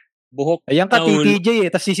 Buhok. Ayan ka, na ulo. TTJ eh.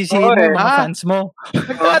 Tapos sisisihin mo yung mga fans mo.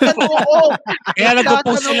 Nagtatanong ako! Kaya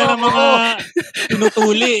nagpo-post sila ng mga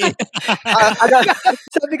tinutuli eh.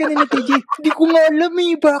 Sabi ka nila, TJ, hindi ko nga alam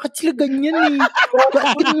eh. Bakit sila ganyan eh?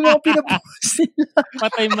 Bakit yung mga pinapost nila?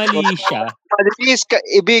 Patay mali siya. Malinis ka,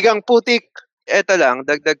 ibigang putik. Eto lang,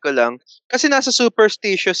 dagdag ko lang. Kasi nasa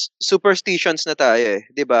superstitions na tayo eh.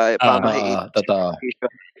 'Di ba? Pamahiin. Totoo.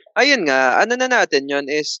 Ayun nga, ano na natin yon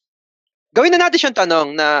is, gawin na natin siyang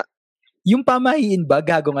tanong na, yung pamahiin ba,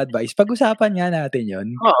 gagong advice? Pag-usapan nga natin yun.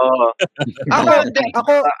 Oo.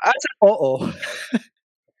 Oo.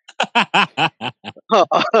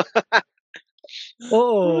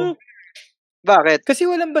 Oo. Bakit? Kasi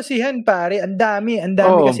walang basihan, pare. Ang dami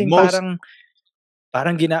kasing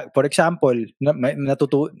parang for example,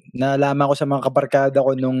 nalaman ko sa mga kabarkada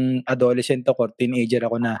ko nung adolescent ako, teenager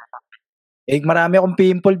ako na. Marami akong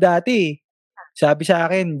pimple dati. Sabi sa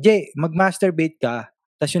akin, Jay, mag-masturbate ka.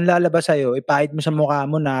 Tapos yung lalabas sa'yo, ipahid mo sa mukha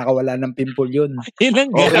mo, nakakawala ng pimple yun. Okay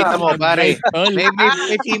na mo, pare. May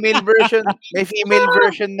female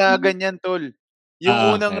version na ganyan, tol.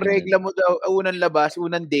 Yung unang regla mo daw, unang labas,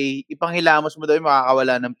 unang day, ipanghilamos mo daw yung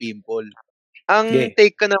makakawala ng pimple. Ang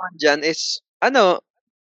take ko naman dyan is,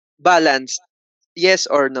 balanced. Yes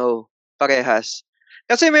or no. Parehas.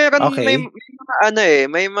 Kasi may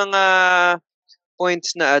mga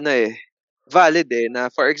points na valid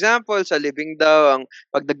na for example, sa living daw,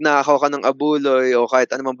 pag nagnakaw ka ng abuloy o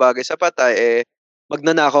kahit anumang bagay sa patay,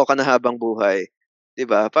 magnanakaw ka na habang buhay.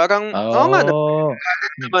 Diba? Parang,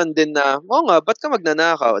 naman din na, ba't ka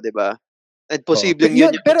magnanakaw, diba? And posibleng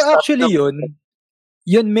yun. Pero actually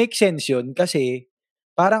yun makes sense yun kasi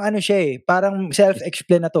parang siya parang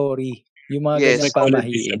self-explanatory yung mga ganyan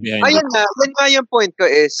pamahiin. Ayun nga yung point ko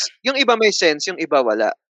is, yung iba may sense, yung iba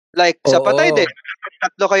wala. Like, sa patay din,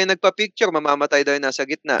 tatlo kayo nagpa-picture, mamamatay daw yung nasa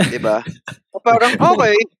gitna, di ba? Parang,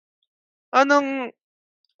 okay. Alam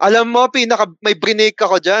mo, may brinake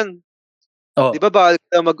ako dyan. Di ba, bawal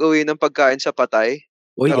ka mag-uwi ng pagkain sa patay?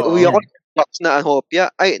 Nag-uwi ako, box na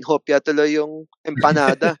hopya. Hopya tuloy yung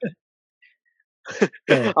empanada.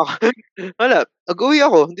 Wala, nag-uwi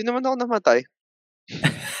ako, hindi naman ako namatay.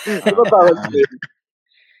 Di ba, bawal din?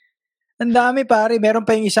 Ang dami, pare. Meron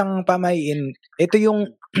pa yung isang pamahiin. Ito yung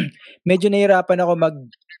medyo nahirapan ako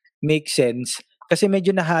mag-make sense kasi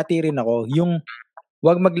medyo nahati rin ako. Yung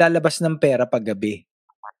wag maglalabas ng pera pag gabi.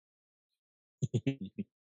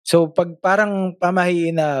 So, pag parang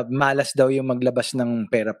pamahiin na malas daw yung maglabas ng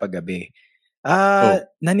pera pag gabi.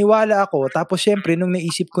 Naniwala ako. Tapos, syempre, nung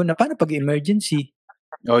naisip ko na, paano pag emergency?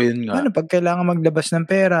 Yun nga. Paano pag kailangan maglabas ng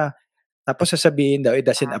pera? Tapos sasabihin daw, it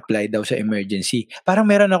doesn't apply daw sa emergency. Parang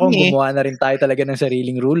meron akong gumawa na rin tayo talaga ng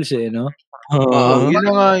sariling rules no? Yun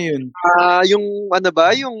na nga yun. Yung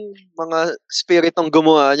yung mga spiritong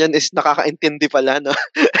gumawa niyan is nakakaintindi pala, no?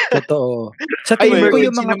 Totoo. Sa tingin ko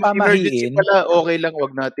yung mga pamahiin, pala, okay lang,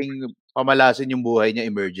 wag nating pamalasin yung buhay niya,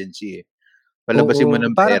 emergency palabasin mo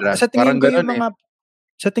ng pera. Sa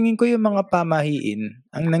tingin ko yung mga pamahiin,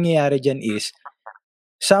 ang nangyayari dyan is,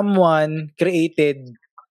 someone created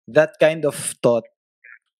that kind of thought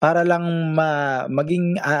para lang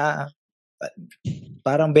maging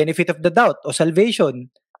parang benefit of the doubt o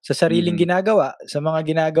salvation sa sariling ginagawa, sa mga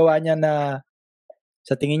ginagawa niya na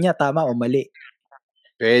sa tingin niya tama o mali.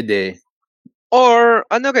 Pwede. Or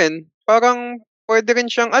rin, parang pwede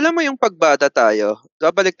rin siyang, alam mo yung pagbata tayo,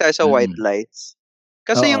 babalik tayo sa white lies.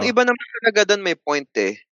 Kasi yung iba naman talaga doon may point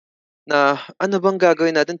na ano bang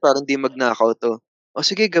gagawin natin para hindi magnakaw to? O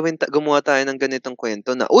sige, gumawa tayo ng ganitong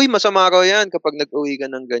kwento na, uy, masama raw yan kapag nag-uwi ka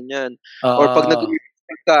ng ganyan. Or pag nag-uwi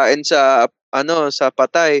ka sa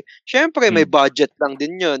patay, syempre may budget lang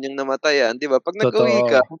din yun, yung namatayan, di ba? Pag nag-uwi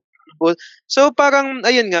ka. So parang,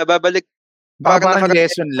 ayun nga, babalik. Parang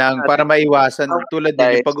lesson lang para maiwasan tulad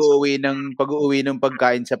din yung pag-uwi ng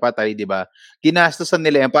pagkain sa patay, di ba? Ginastosan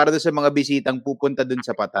nila yan para doon sa mga bisitang pupunta doon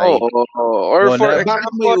sa patay. Or for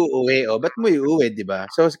bakit mo iuwi? Ba't mo iuwi, di ba?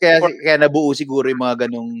 So kaya nabuo siguro yung mga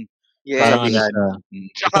ganung kasabihan.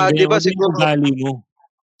 Saka di ba siguro mo.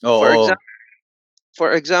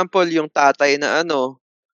 For example, yung tatay na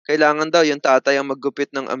kailangan daw yung tatay ang maggupit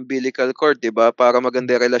ng umbilical cord, 'di ba? Para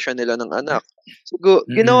maganda yung relasyon nila ng anak. Siguro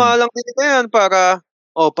ginawa lang din nila 'yan para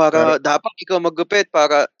dapat ikaw maggupit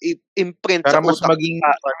para i-imprint para sa utak.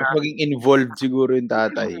 Mas maging involved siguro yung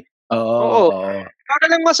tatay. Oo. Para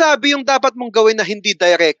lang masabi yung dapat mong gawin na hindi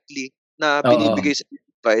directly na binibigay sa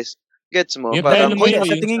advice. Gets mo?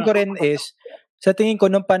 Sa tingin ko rin is, sa tingin ko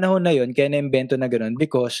nung panahon na yun, kaya na-invento na gano'n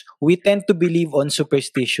because we tend to believe on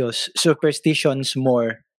superstitions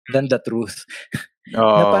more than the truth.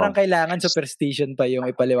 Na parang kailangan superstition pa yung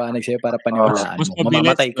ipaliwanag sa'yo para paniwalaan mo.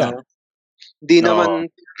 Mamamatay ka. Hindi naman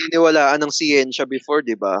tiniwalaan ng siyensya before,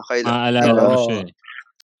 di ba? Maalala mo siya.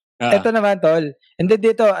 Ito naman, tol. And then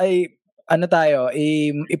dito ay,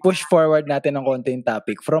 i-push forward natin ng konti yung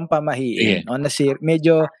topic from pamahiin on a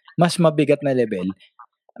medyo mas mabigat na level.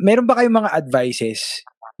 Meron ba kayong mga advices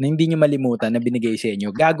na hindi nyo malimutan na binigay sa inyo?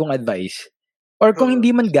 Gagong advice? Or kung hindi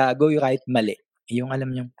man gago, yung kahit mali. Yung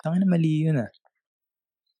alam nyo, tanga na mali yun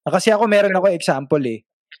Kasi ako meron ako example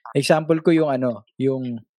Example ko yung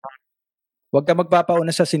Huwag ka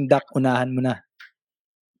magpapauna sa sindak, unahan mo na.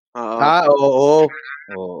 Oo.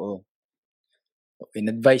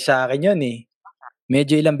 In-advise sa akin yun eh.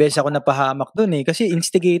 Medyo ilang beses ako napahamak dun eh. Kasi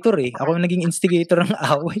instigator eh. Ako yung naging instigator ng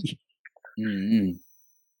away.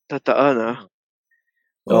 Totoo, no?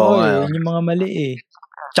 Oo, yun yung mga mali eh.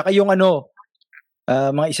 Tsaka yung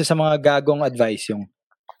mga isa sa mga gagong advice yung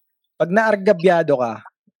pag naargabyado ka,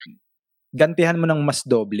 gantihan mo ng mas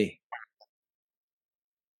doble.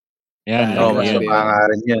 Yan. Mas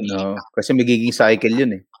mapangaran yun. Kasi magiging cycle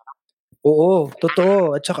yun eh. Oo,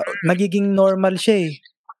 totoo. At saka magiging normal siya eh.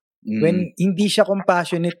 When hindi siya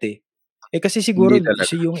compassionate eh. Kasi siguro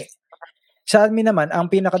sa amin naman, ang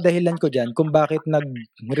pinakadahilan ko dyan kung bakit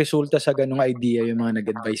nagresulta sa ganung idea yung mga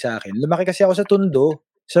nag-advise sa akin. Lumaki kasi ako sa Tondo.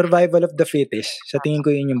 Survival of the fittest. Sa tingin ko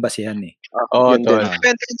yun yung basihan eh.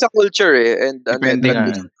 Depende sa culture eh. And depende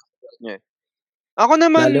nga. Ako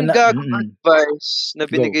naman, advice na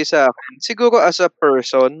binigay sa akin, siguro as a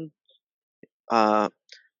person,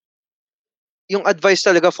 yung advice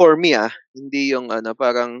talaga for me hindi yung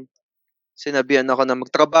parang sinabihan ako na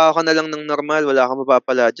magtrabaho ka na lang ng normal, wala kang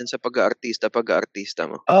mapapala dyan sa pag-aartista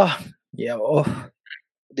mo.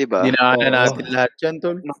 Diba? Dinaanan natin lahat yan,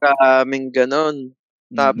 tol. Maraming ganon.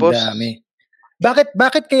 Tapos, dami.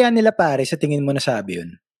 Bakit kaya nila pare sa tingin mo nasabi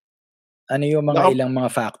yun? Ano yung mga ilang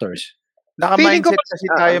mga factors? Naka-mindset kasi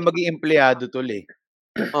tayo maging empleyado, tol eh.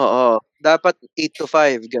 Oo. Dapat 8 to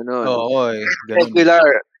 5, ganon. Oo, ganon. Regular.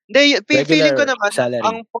 Hindi, feeling ko naman, salary.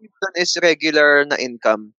 ang point doon is regular na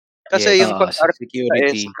income. Kasi yung pag-artista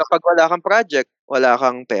is, kapag wala kang project, wala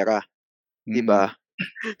kang pera. Diba?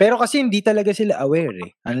 Pero kasi hindi talaga sila aware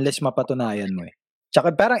eh. Unless mapatunayan mo eh.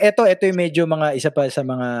 Tsaka parang ito yung medyo mga isa pa sa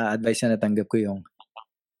mga advice na natanggap ko yung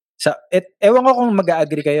ewan ko kung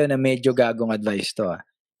mag-agree kayo na medyo gagong advice to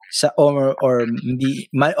or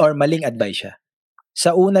maling advice siya.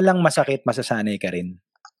 Sa una lang masakit, masasanay ka rin.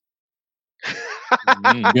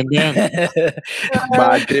 Ganda yan.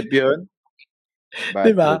 Bad trip yun.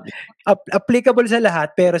 Diba? Applicable sa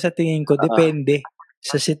lahat, pero sa tingin ko, depende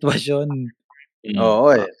sa sitwasyon.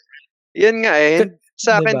 Oo Yan nga eh.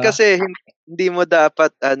 Sa akin kasi, hindi mo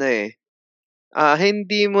dapat,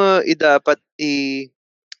 hindi mo dapat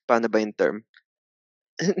paano ba yung term?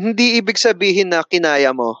 Hindi ibig sabihin na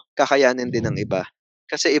kinaya mo, kakayanin din ng iba.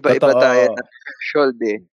 Kasi iba-iba tayo na threshold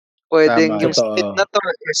eh. Pwedeng yung sakit na to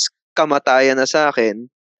is kamatayan na sa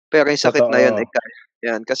akin, pero yung sakit na yun ay kaya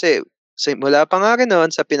yan. Kasi mula pa nga rin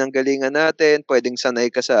noon, sa pinanggalingan natin, pwedeng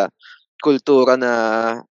sanay ka sa kultura na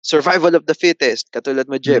survival of the fittest, katulad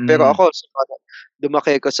mo, Jeff. Pero ako,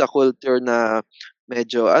 lumaki ko sa culture na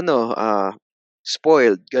medyo,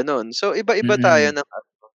 spoiled, ganon. So, iba-iba tayo ng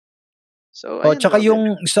So, tsaka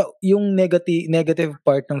yung negative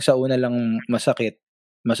part ng sa una lang masakit,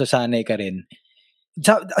 masasanay ka rin.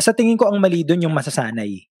 Sa tingin ko ang mali doon yung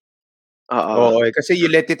masasanay. Oo, kasi you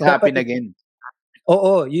let it happen again.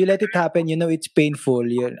 Oo, you let it happen, you know it's painful,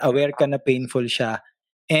 you're aware ka na painful siya,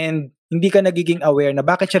 and hindi ka nagiging aware na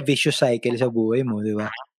bakit siya vicious cycle sa buhay mo, di ba?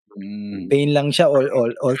 Pain lang siya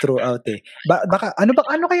all throughout eh. Baka ano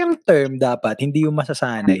kayang term dapat, hindi yung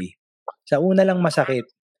masasanay. Sa una lang masakit.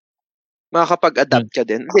 Makakapag-adapt ka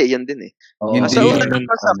din. Hindi, yan din eh. Sa una lang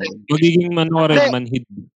masakit. Magiging manhid.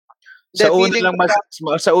 Sa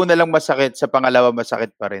una lang masakit, sa pangalawa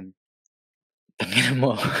masakit pa rin. Tangina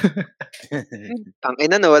mo.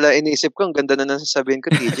 Tangina na, wala inisip ko. Ang ganda na sasabihin ko,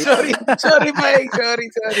 TJ. Sorry, Mike. Sorry,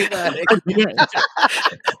 Mike.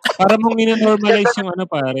 Para mong ino-normalize yung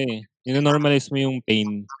pare. Ino-normalize mo yung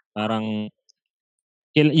pain. Parang,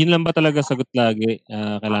 yun lang ba talaga sagot lagi?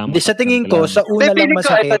 Kailangan Hindi, sa tingin ko, sa una lang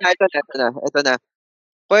masakit. Ito na.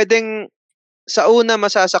 Pwedeng, sa una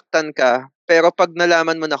masasaktan ka, pero pag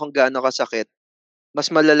nalaman mo na kung gaano kasakit, mas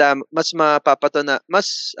mapapatuna,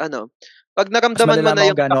 pag naramdaman mo na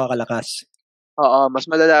yung gaano kalakas. Oo, mas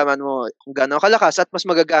malalaman mo kung gaano kalakas at mas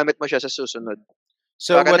magagamit mo siya sa susunod.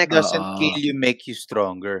 So what doesn't kill you make you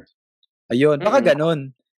stronger? Ayun, baka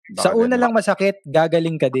ganun. Sa una lang masakit,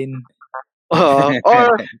 gagaling ka din.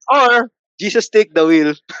 Or Jesus take the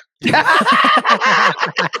wheel.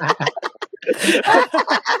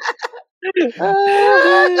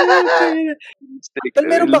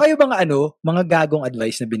 Meron ba kayo mga gagong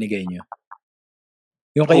advice na binigay nyo?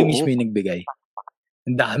 Yung kayo mismo yung nagbigay?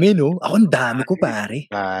 Ang dami, no? Ako ang dami ko,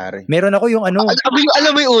 pare. Meron ako yung Alam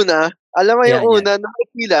mo yung una? Alam mo yung una,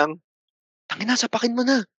 nakikilang, tangina, sapakin mo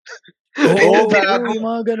na. Oo, yung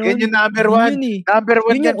mga ganun. Yan yung number one. Number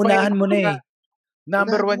one yun yung unahan mo na eh.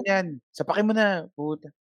 Number one yan. Sapakin mo na.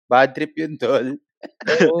 Puta. Bad trip yun, tol.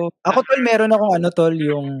 Ako, tol, meron akong tol,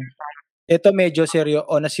 yung ito medyo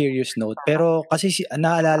on a serious note. Pero kasi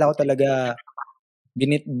naalala ko talaga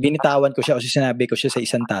binitawan ko siya o sinabi ko siya sa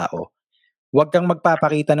isang tao, huwag kang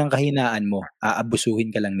magpapakita ng kahinaan mo,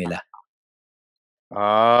 aabusuhin ka lang nila.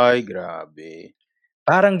 Ay, grabe.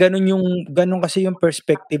 Parang ganun kasi yung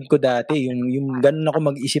perspective ko dati, yung ganun ako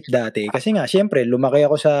mag-isip dati. Kasi nga, syempre, lumaki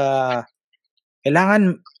ako sa,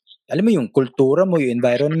 kailangan, alam mo yung kultura mo, yung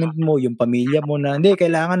environment mo, yung pamilya mo na, hindi,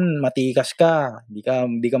 kailangan matikas ka,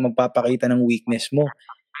 hindi ka magpapakita ng weakness mo.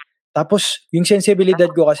 Tapos, yung sensibilidad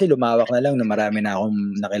ko kasi lumawak na lang na marami na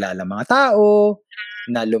akong nakilala mga tao,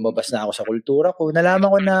 na lumabas na ako sa kultura ko. Nalaman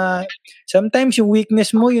ko na sometimes yung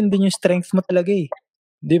weakness mo, yun din yung strength mo talaga eh.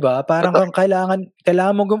 'Di ba? Parang kailangan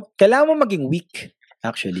mo maging weak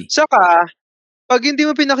actually. Saka, pag hindi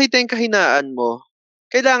mo pinakita yung kahinaan mo,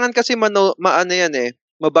 kailangan kasi maano yan eh,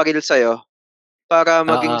 mabaril sa'yo para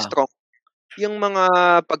maging strong. Yung mga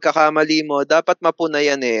pagkakamali mo, dapat mapuna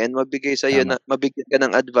yan eh, and mabigyan ka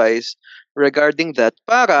ng advice regarding that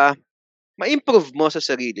para ma-improve mo sa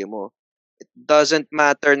sarili mo. It doesn't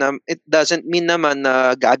mean naman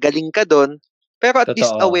na gagaling ka doon, pero at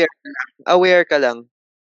least aware ka lang.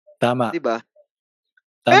 Tama. 'Di ba?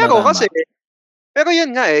 Tama. Pero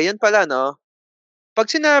yun nga eh, yan pala no. Pag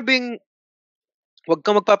sinabing huwag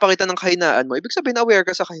kang magpapakita ng kahinaan mo, ibig sabihin aware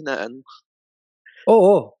ka sa kahinaan mo.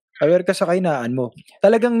 Oo, aware ka sa kahinaan mo.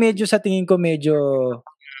 Talagang medyo sa tingin ko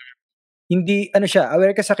hindi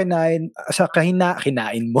aware ka sa kinain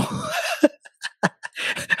mo.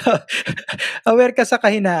 Aware ka sa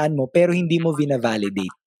kahinaan mo pero hindi mo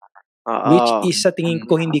vina-validate. Which is sa tingin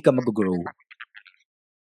ko hindi ka mag-grow.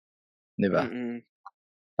 'Di ba?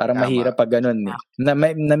 Parang mahirap pag ganun eh.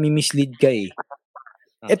 Nami-mislead ka eh.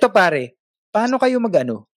 Ito pare, paano kayo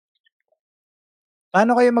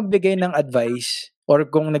magbigay ng advice or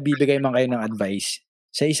kung nagbibigay man kayo ng advice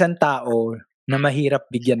sa isang tao na mahirap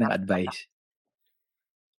bigyan ng advice?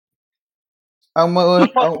 Ang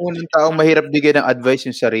unang taong mahirap bigyan ng advice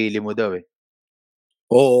yung sarili mo daw eh.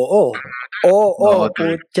 Oo,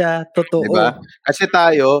 putya, totoo. Diba? Kasi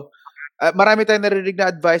tayo, marami tayong narinig na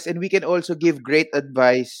advice and we can also give great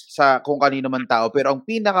advice sa kung kanino man tao. Pero ang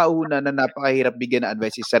pinakauna na napakahirap bigyan ng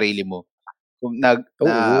advice is sarili mo. Kung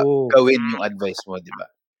gawin yung advice mo, di ba?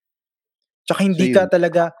 Tsaka hindi ka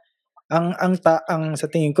talaga, ang sa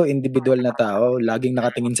tingin ko, individual na tao, laging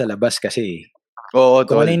nakatingin sa labas kasi. Oo,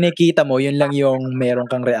 kung ano yung nakikita mo, yun lang yung meron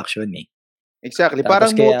kang reaksyon eh. Exactly. Tapos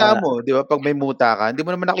parang muta mo, di ba? Pag may muta ka, hindi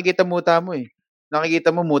mo naman nakikita muta mo eh.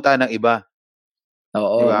 Nakikita mo muta ng iba.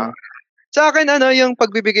 Oo. Diba? Sa akin, yung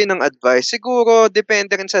pagbibigay ng advice, siguro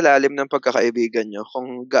depende rin sa lalim ng pagkakaibigan nyo.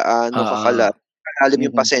 Kung gaano kalalim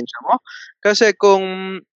yung pasensya mo. Kasi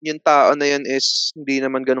kung yung tao na yun is hindi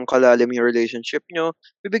naman ganun kalalim yung relationship nyo,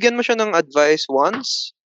 bibigyan mo siya ng advice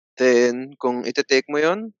once, then kung iti-take mo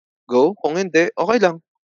yun, go. Kung hindi, okay lang.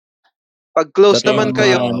 Pag close naman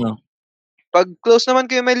kayo,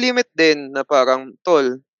 may limit din na parang,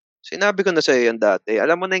 tol, sinabi ko na sa'yo yan dati.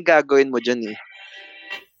 Alam mo na yung gagawin mo dyan eh.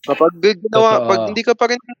 Kapag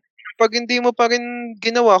hindi mo pa rin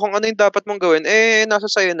ginawa kung ano yung dapat mong gawin, nasa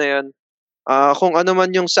sayo na yan. Kung ano man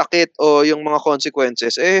yung sakit o yung mga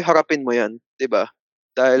consequences, harapin mo yan, 'di ba?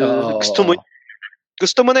 Dahil gusto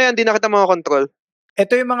mo na yan, di na kita makakontrol.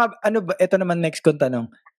 Ito yung mga ito naman next kong tanong.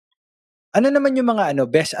 Ano naman yung mga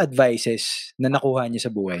best advices na nakuha niyo sa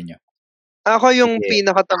buhay niyo? Ako yung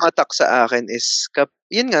pinakatamatak sa akin is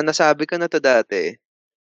yun nga, nasabi ko na to dati.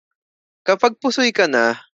 Kapag pusoy ka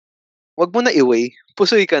na, wag mo na i-weigh.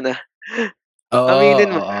 Pusoy ka na. Aminin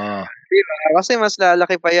mo. Diba? Kasi mas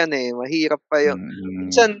lalaki pa yan eh. Mahirap pa yun.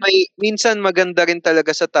 Minsan maganda rin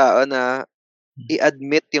talaga sa tao na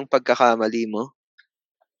i-admit yung pagkakamali mo.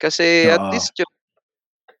 Kasi at least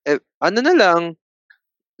na lang,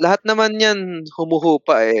 lahat naman yan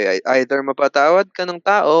humuhupa eh. Either mapatawad ka ng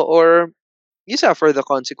tao or you suffer the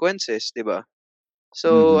consequences, diba?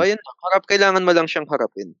 So, ayun, kailangan mo lang siyang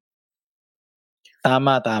harapin.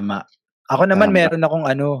 Tama. Ako naman meron akong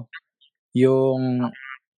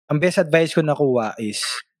ang best advice ko nakuha is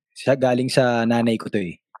galing sa nanay ko to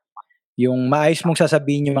eh. Yung maayos mong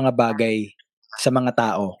sasabihin yung mga bagay sa mga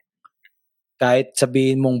tao. Kahit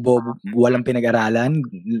sabihin mong bobo, walang pinag-aralan,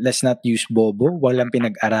 let's not use bobo, walang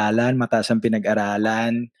pinag-aralan, mataas ang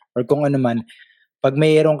pinag-aralan, or kung ano man, pag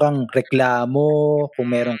mayroon kang reklamo, kung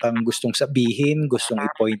mayroon kang gustong sabihin, gustong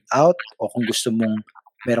i-point out, o kung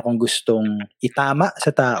meron kang gustong itama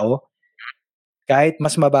sa tao, kahit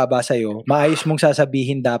mas mababa sa'yo, maayos mong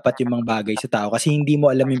sasabihin dapat yung mga bagay sa tao kasi hindi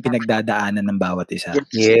mo alam yung pinagdadaanan ng bawat isa.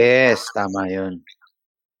 Yes, tama yun.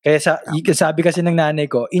 Kaya sabi kasi ng nanay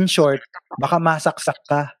ko, in short, baka masaksak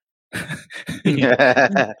ka.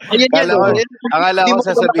 Akala ko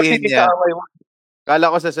sasabihin niya,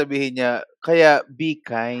 Kala ko sasabihin niya, kaya be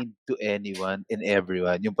kind to anyone and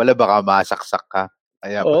everyone. Yung pala baka masaksak ka.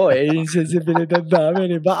 Kaya Oo, yung sensibilidad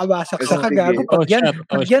namin. Baka masaksak ka, Sige. gago.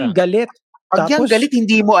 Pag yan galit. Pag yan galit,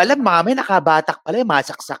 hindi mo alam, mamaya nakabatak pala,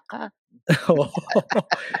 masaksak ka.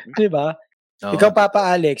 Diba? Ikaw,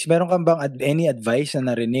 Papa Alex, meron kang bang any advice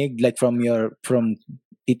na narinig like from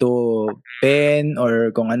Tito Pen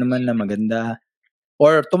or kung ano man na maganda?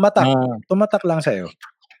 Or tumatak lang sa'yo?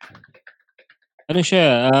 Ano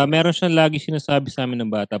siya, meron siyang lagi sinasabi sa amin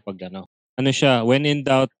ng bata pag ano siya, when in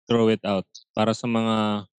doubt, throw it out. Para sa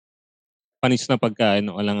mga panis na pagkain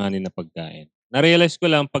o alanganin na pagkain. Na-realize ko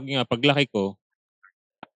lang paglaki ko,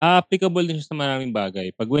 applicable din siya sa maraming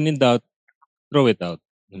bagay. Pag when in doubt, throw it out.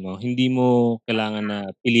 Hindi mo kailangan na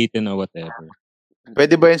pilitin o whatever.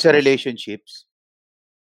 Pwede ba yun sa relationships?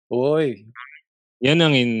 Uy. Yan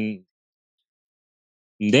ang Hindi.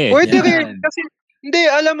 Pwede rin. Kasi, hindi,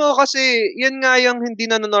 alam mo kasi, yan nga yung hindi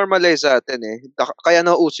na normalize sa atin eh. Kaya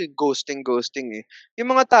nauso yung ghosting eh.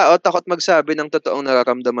 Yung mga tao, takot magsabi ng totoong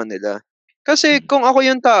nararamdaman nila. Kasi kung ako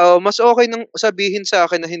yung tao, mas okay nang sabihin sa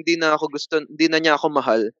akin na hindi na niya ako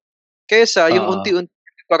mahal. Kesa yung unti-unti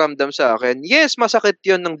paramdam sa akin. Yes, masakit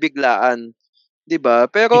yun ng biglaan. 'Di ba?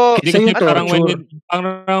 Pero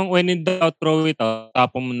parang when in doubt, throw it out,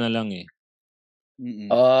 tapon mo na lang eh.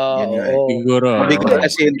 Siguro. Mabigla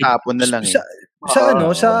kasi yung tapon na lang eh.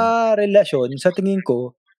 Sa relasyon, sa tingin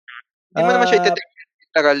ko, hindi mo naman siya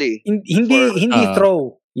literally. Hindi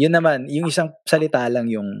throw. Yun naman, yung isang salita lang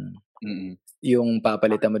yung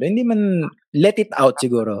papalitan mo doon. Hindi man, let it out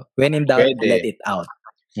siguro. When in doubt, let it out.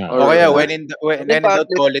 O kaya, when in doubt,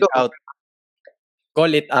 call it out.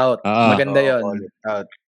 Call it out. Maganda yun. Call it out.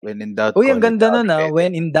 When in doubt, ang ganda nun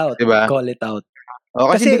when in doubt, diba? Call it out.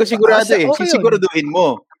 Kasi hindi ko sigurado eh. Siguraduhin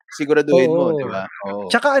mo. Diba?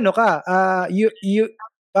 Tsaka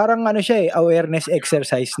parang siya awareness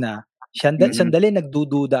exercise na. Sandali,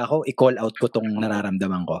 nagdududa ako, i-call out ko tong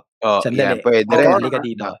nararamdaman ko. Sandali. Pwede rin. Halika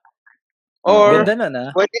dito. Or, ganda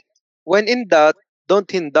nun, when in doubt, don't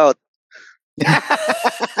hindoubt.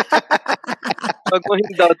 Pag mo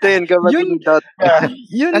hindoutin ka, mag-hindoubt ka.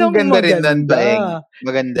 Yun ang ganda rin nun, Baeng.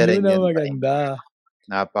 Maganda rin yun. Maganda.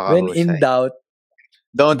 Napakahusay. When in doubt,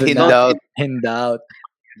 don't hindoubt.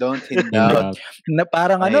 Don't hindoubt. Na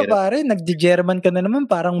parang pare, nag-German ka na naman,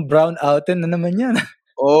 parang brown outin na naman yan.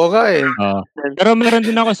 Okay. Pero meron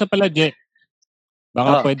din ako sa palaje.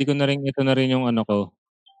 Baka pwede ko na rin, ito na rin yung ko.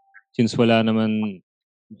 Since wala naman,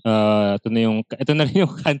 ito na rin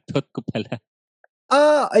yung kantot ko pala.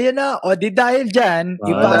 Ayan na. Di dahil dyan,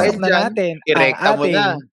 ipasok na natin Irekta mo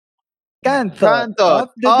na. Kantot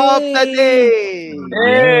of the day.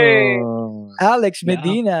 Hey! Alex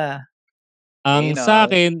Medina. Ang sa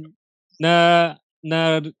akin,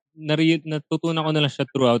 natutunan ko na lang siya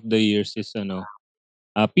throughout the years is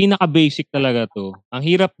pinaka-basic talaga to. Ang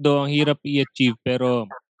hirap i-achieve, pero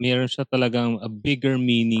meron siya talagang a bigger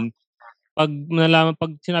meaning. Pag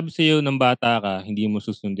sinabi sa'yo ng bata ka, hindi mo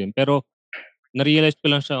susundin. Pero, na-realize ko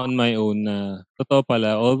lang siya on my own na totoo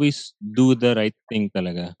pala, always do the right thing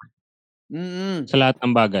talaga. Sa lahat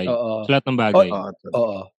ng bagay. Oo. Sa lahat ng bagay.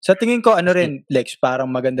 Oo. Sa tingin ko, rin, Lex, parang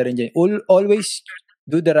maganda rin dyan. Always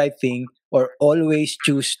do the right thing or always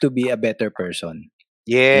choose to be a better person.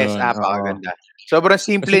 Yes, napakaganda. Sobrang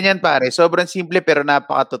simple niyan, pare. Sobrang simple pero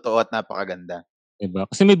napakatotoo at napakaganda. Diba?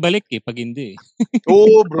 Kasi may balik pag hindi.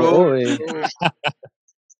 Oo, bro.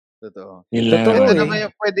 Totoo. Totoo. Ito naman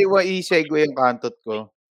yung pwede i-segue yung kantot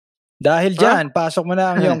ko. Dahil dyan, pasok mo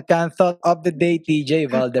na ang yung kantot of the day, TJ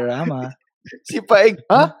Valderrama. Si Paeng,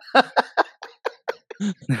 ha?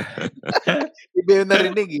 Iba yung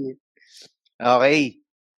narinig eh. Okay.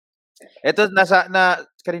 Ito,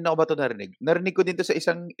 kanina ko ba ito narinig? Narinig ko dito sa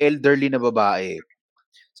isang elderly na babae.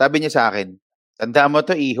 Sabi niya sa akin, tandaan mo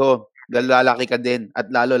to, iho. Lalaki ka din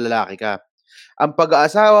at lalo lalaki ka. Ang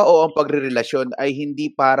pag-aasawa o ang pagrerelasyon ay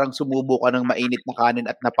hindi parang sumubo ka ng mainit na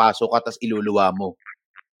kanin at napasok ka tas iluluwa mo.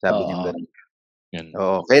 Sabi niya gano'n.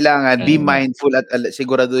 Oo, kailangan be mindful at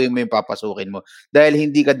siguraduhin mo yung papasukin mo dahil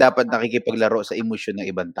hindi ka dapat nakikipaglaro sa emosyon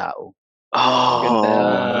ng ibang tao.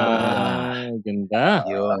 Ganda.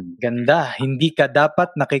 Yun. Ganda. Hindi ka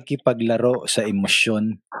dapat nakikipaglaro sa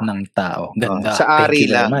emosyon ng tao. Ganda. Sa ari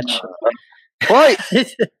Thank you very lang. much. Hoy!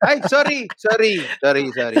 Ay, sorry.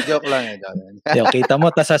 Joke lang ito. Kita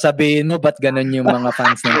mo, sasabihin mo, ba't ganun yung mga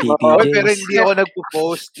fans ng TTJs? Pero hindi ako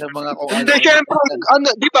nagpo-post ng mga kung hindi, syempre,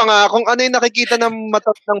 di ba nga, kung ano yung nakikita ng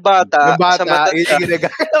mata ng bata, sa mata, yung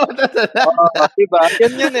ginagaya. Diba?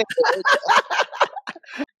 Yan eh.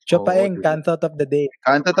 Chupaeng, kantot of the day.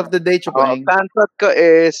 Kantot of the day, Chupaeng. Kantot ko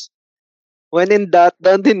is, when in doubt,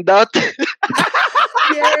 don't in doubt.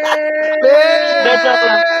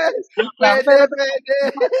 Pwede.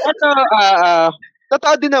 Ito,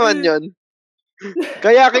 totoo din naman yun.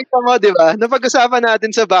 Kaya kita mo, di ba? Napag-usapan natin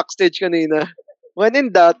sa backstage kanina. When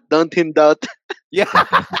in doubt, don't in doubt. Yeah.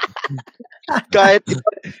 kahit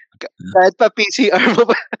pa PCR mo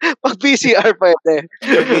pa. Pag PCR pwede.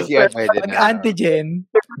 PCR pwede Pag na. antigen,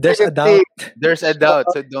 there's a doubt. There's a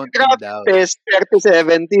doubt, so don't in doubt. Test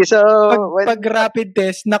 30-70. So, Pag rapid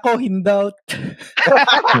test, nako, hindout.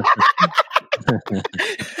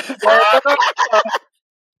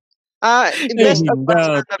 Best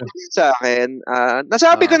advice na nabigay sa akin.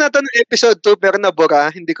 Nasabi ko na to ng episode 2 pero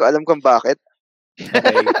nabura. Hindi ko alam kung bakit.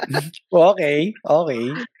 Okay.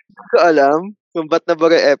 Hindi ko alam kung ba't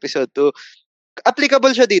nabura yung episode 2.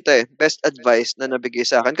 Applicable siya dito eh. Best advice na nabigay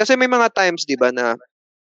sa akin. Kasi may mga times, di ba, na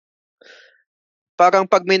parang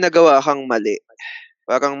pag may nagawa kang mali,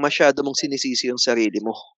 parang masyado mong sinisisi yung sarili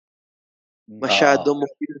mo. Masyado mong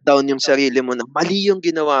down yung sarili mo na mali yung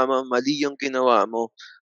ginawa mo,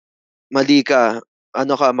 mali ka,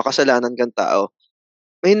 makasalanan kang tao.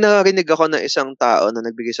 May narinig ako na isang tao na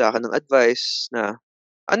nagbigay sa akin ng advice na,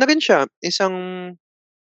 rin siya, isang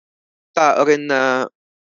tao rin na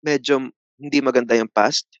medyo hindi maganda yung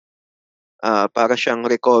past. Para siyang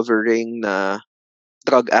recovering na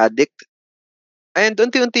drug addict. And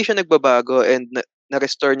unti-unti siya nagbabago and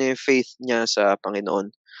na-restore niya yung faith niya sa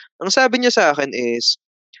Panginoon. Ang sabi niya sa akin is,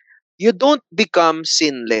 you don't become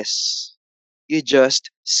sinless. You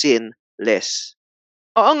just sin less.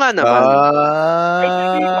 Oo nga naman.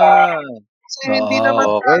 Kasi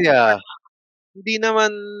hindi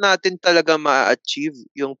naman natin talaga ma-achieve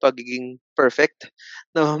yung pagiging perfect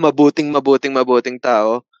na mabuting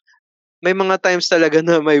tao. May mga times talaga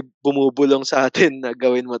na may bumubulong sa atin na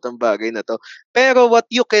gawin mo tong bagay na to. Pero what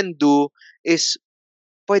you can do is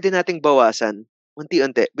pwede nating bawasan.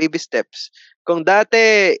 Unti-unti, baby steps. Kung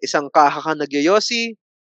dati isang kaha ka nagyoyosi,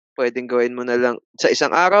 pwedeng gawin mo na lang sa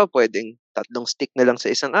isang araw, pwedeng 3 stick na lang sa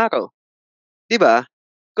isang araw. 'Di ba?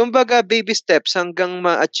 Kumbaga baby steps hanggang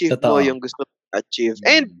ma-achieve mo yung gusto mo achieve.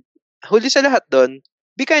 And huli sa lahat doon,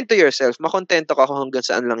 be kind to yourself. Makontento ka kung hanggang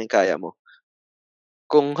saan lang yung kaya mo.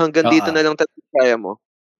 Kung hanggang dito na lang kaya mo,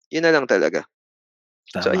 yun na lang talaga.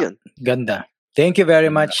 Tama. So ayun. Ganda. Thank you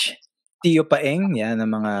very much, Tio Paeng. Yan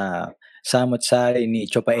ang mga samot-sari ni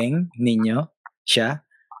Chopaeng ninyo. Siya.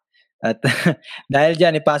 At dahil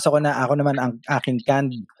dyan, ipasok ko na ako naman ang aking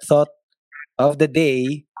canned thought of the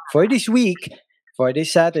day for this week, for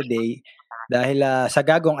this Saturday. Dahil sa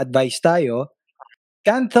gagong advice tayo,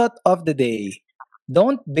 canned thought of the day.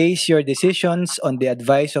 Don't base your decisions on the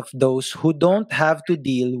advice of those who don't have to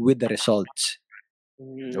deal with the results.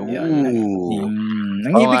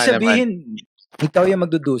 Ang ibig sabihin, ikaw yung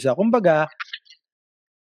magdudusa. Kumbaga,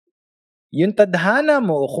 yung tadhana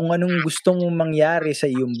mo kung anong gusto mong mangyari sa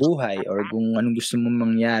iyong buhay or kung anong gusto mong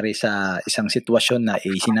mangyari sa isang sitwasyon na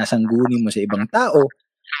sinasangguni mo sa ibang tao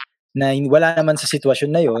na wala naman sa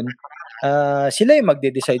sitwasyon na yon, sila yung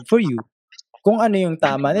magde-decide for you. Kung ano yung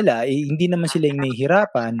tama nila, hindi naman sila yung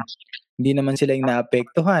nahihirapan, hindi naman sila yung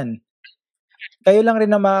naapektuhan. Kayo lang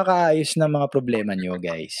rin na makakaayos ng mga problema nyo,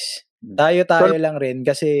 guys. Tayo lang rin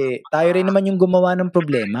kasi tayo rin naman yung gumawa ng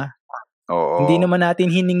problema. Oo. Hindi naman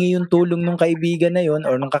natin hiningi yung tulong ng kaibigan na yon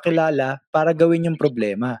or ng kakilala para gawin yung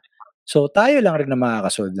problema. So, tayo lang rin na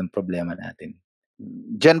makakasolve ng problema natin.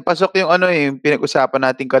 Diyan pasok yung yung pinag-usapan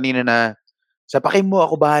natin kanina na sapakin mo,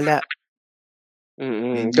 ako bahala.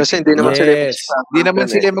 Kasi hindi naman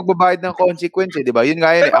sila magbabayad ng consequence, di ba? Yun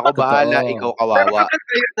nga yun, ako bahala, ikaw kawawa.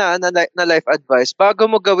 Na life advice, bago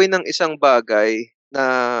mo gawin ng isang bagay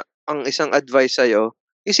na ang isang advice sa'yo,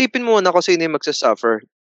 isipin mo na kung sino yung magsasuffer.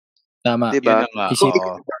 Tama. Diba?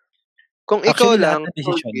 Kung ikaw lang,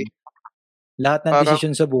 lahat ng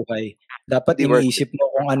desisyon sa buhay, dapat iniisip mo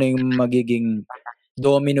kung ano yung magiging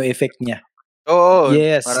domino effect niya. Oo.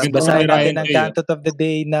 Yes. Basahin natin ang cantot of the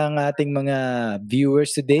day ng ating mga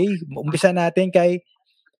viewers today. Umpisa natin kay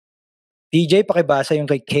TJ, pakibasa yung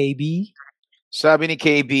kay KB. Sabi ni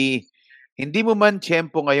KB, hindi mo man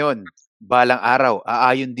tiyempo ngayon, balang araw,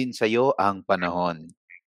 aayon din sa'yo ang panahon.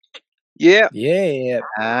 Yeah.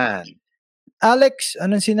 Alex,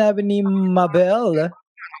 anong sinabi ni Mabel?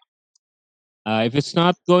 If it's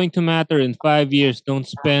not going to matter in 5 years, don't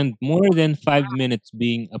spend more than 5 minutes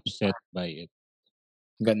being upset by it.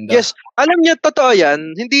 Ganda. Yes, alam niyo, totoo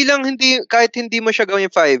yan. Kahit hindi mo siya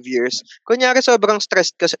gawin 5 years, kunyari sobrang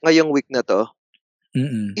stressed ka ngayong week na to,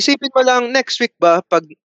 isipin mo lang, next week ba, pag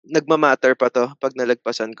nagmamatter pa to, pag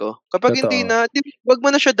nalagpasan ko. Kapag hindi na, wag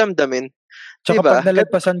mo na siya damdamin. Tsaka diba? Pag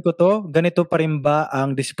nalagpasan ko to, ganito pa rin ba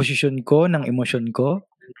ang disposition ko ng emosyon ko?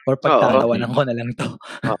 Or pagtatawanan ko na lang to?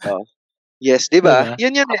 Oo. Yes, di ba? Diba?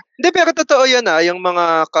 Yun eh. Hindi, pero totoo yan yung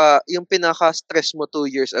yung pinaka-stress mo 2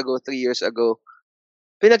 years ago, 3 years ago,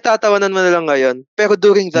 pinagtatawanan mo na lang ngayon. Pero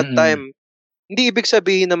during that time, hindi ibig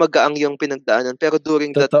sabihin na magaang yung pinagdaanan, pero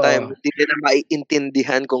during that time, hindi nila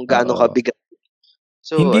maiintindihan kung gaano kabigat.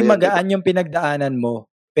 So, hindi ayun, magaan yung pinagdaanan mo,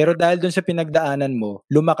 pero dahil dun sa pinagdaanan mo,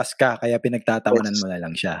 lumakas ka, kaya pinagtatawanan mo na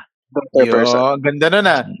lang siya. Ang ganda nun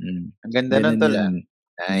Ang ganda nun tol.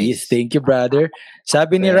 Nice. Yes, thank you, brother.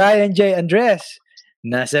 Sabi ni Ryan J. Andres,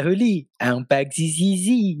 nasa huli ang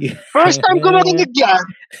pagsisisi. First time ko marinig yan.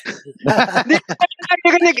 Hindi ko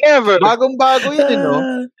marinig ever. Bagong-bago yun, no?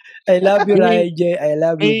 I love you, Ryan J. I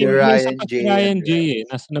love you, Ryan J. Ryan J.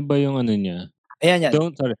 Nasaan na ba yung ano niya? Ayan.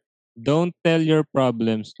 Don't tell your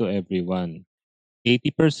problems to everyone.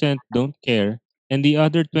 80% don't care, and the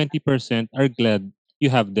other 20% are glad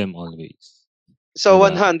you have them always. So,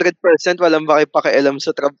 100% walang pakialam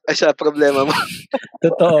sa problema mo.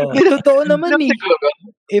 Totoo. Totoo naman eh.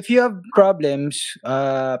 If you have problems,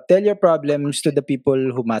 tell your problems to the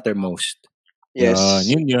people who matter most. Yes.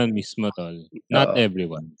 Yun mismo, tol. Not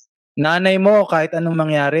everyone. Nanay mo, kahit anong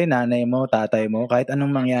mangyari, nanay mo, tatay mo, kahit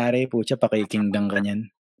anong mangyari, putya, pakikinggan ka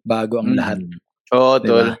niyan. Bago ang lahat. Oo,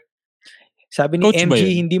 tol. Sabi ni Coach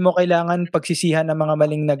MG, hindi mo kailangan pagsisihan ng mga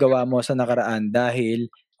maling nagawa mo sa nakaraan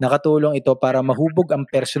dahil nakatulong ito para mahubog ang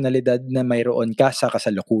personalidad na mayroon ka sa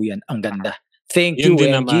kasalukuyan. Ang ganda. Thank you, MG.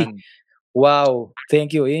 Naman. Wow,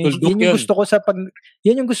 thank you. Yan yung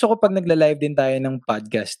gusto ko pag nagla-live din tayo ng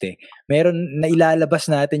podcast eh. Meron na ilalabas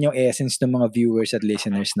natin yung essence ng mga viewers at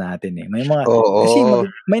listeners natin eh. May mga kasi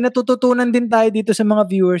may natututunan din tayo dito sa mga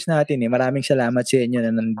viewers natin eh. Maraming salamat sa inyo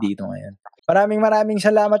na nandito ngayon. Maraming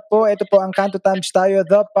salamat po. Ito po ang Kanto Times Tayo,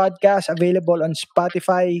 the podcast, available on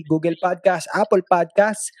Spotify, Google Podcast, Apple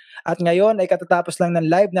Podcasts. At ngayon ay katatapos lang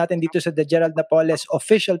ng live natin dito sa The Gerald Napoles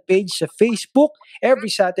official page sa Facebook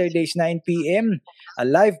every Saturdays 9 p.m. A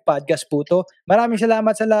live podcast po to. Maraming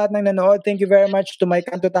salamat sa lahat ng nanood. Thank you very much to my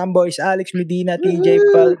Kanto Tamboys, Alex Medina,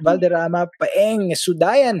 TJ Valderrama, Paeng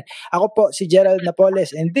Sudayan. Ako po si Gerald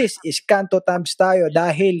Napoles and this is Kanto Times Tayo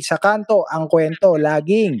dahil sa kanto ang kwento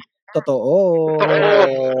laging totoo.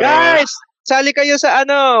 Guys, sali kayo sa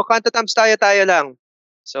Kanto Times Tayo lang.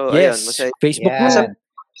 So, yes, ayun. Masaya. Facebook mo.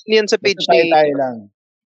 Yan sa page ni tayo lang.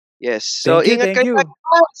 Yes. So, ingat kayo.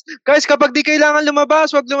 Guys, kapag di kailangan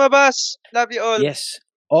lumabas, wag lumabas. Love you all. Yes.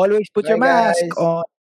 Always put your mask on.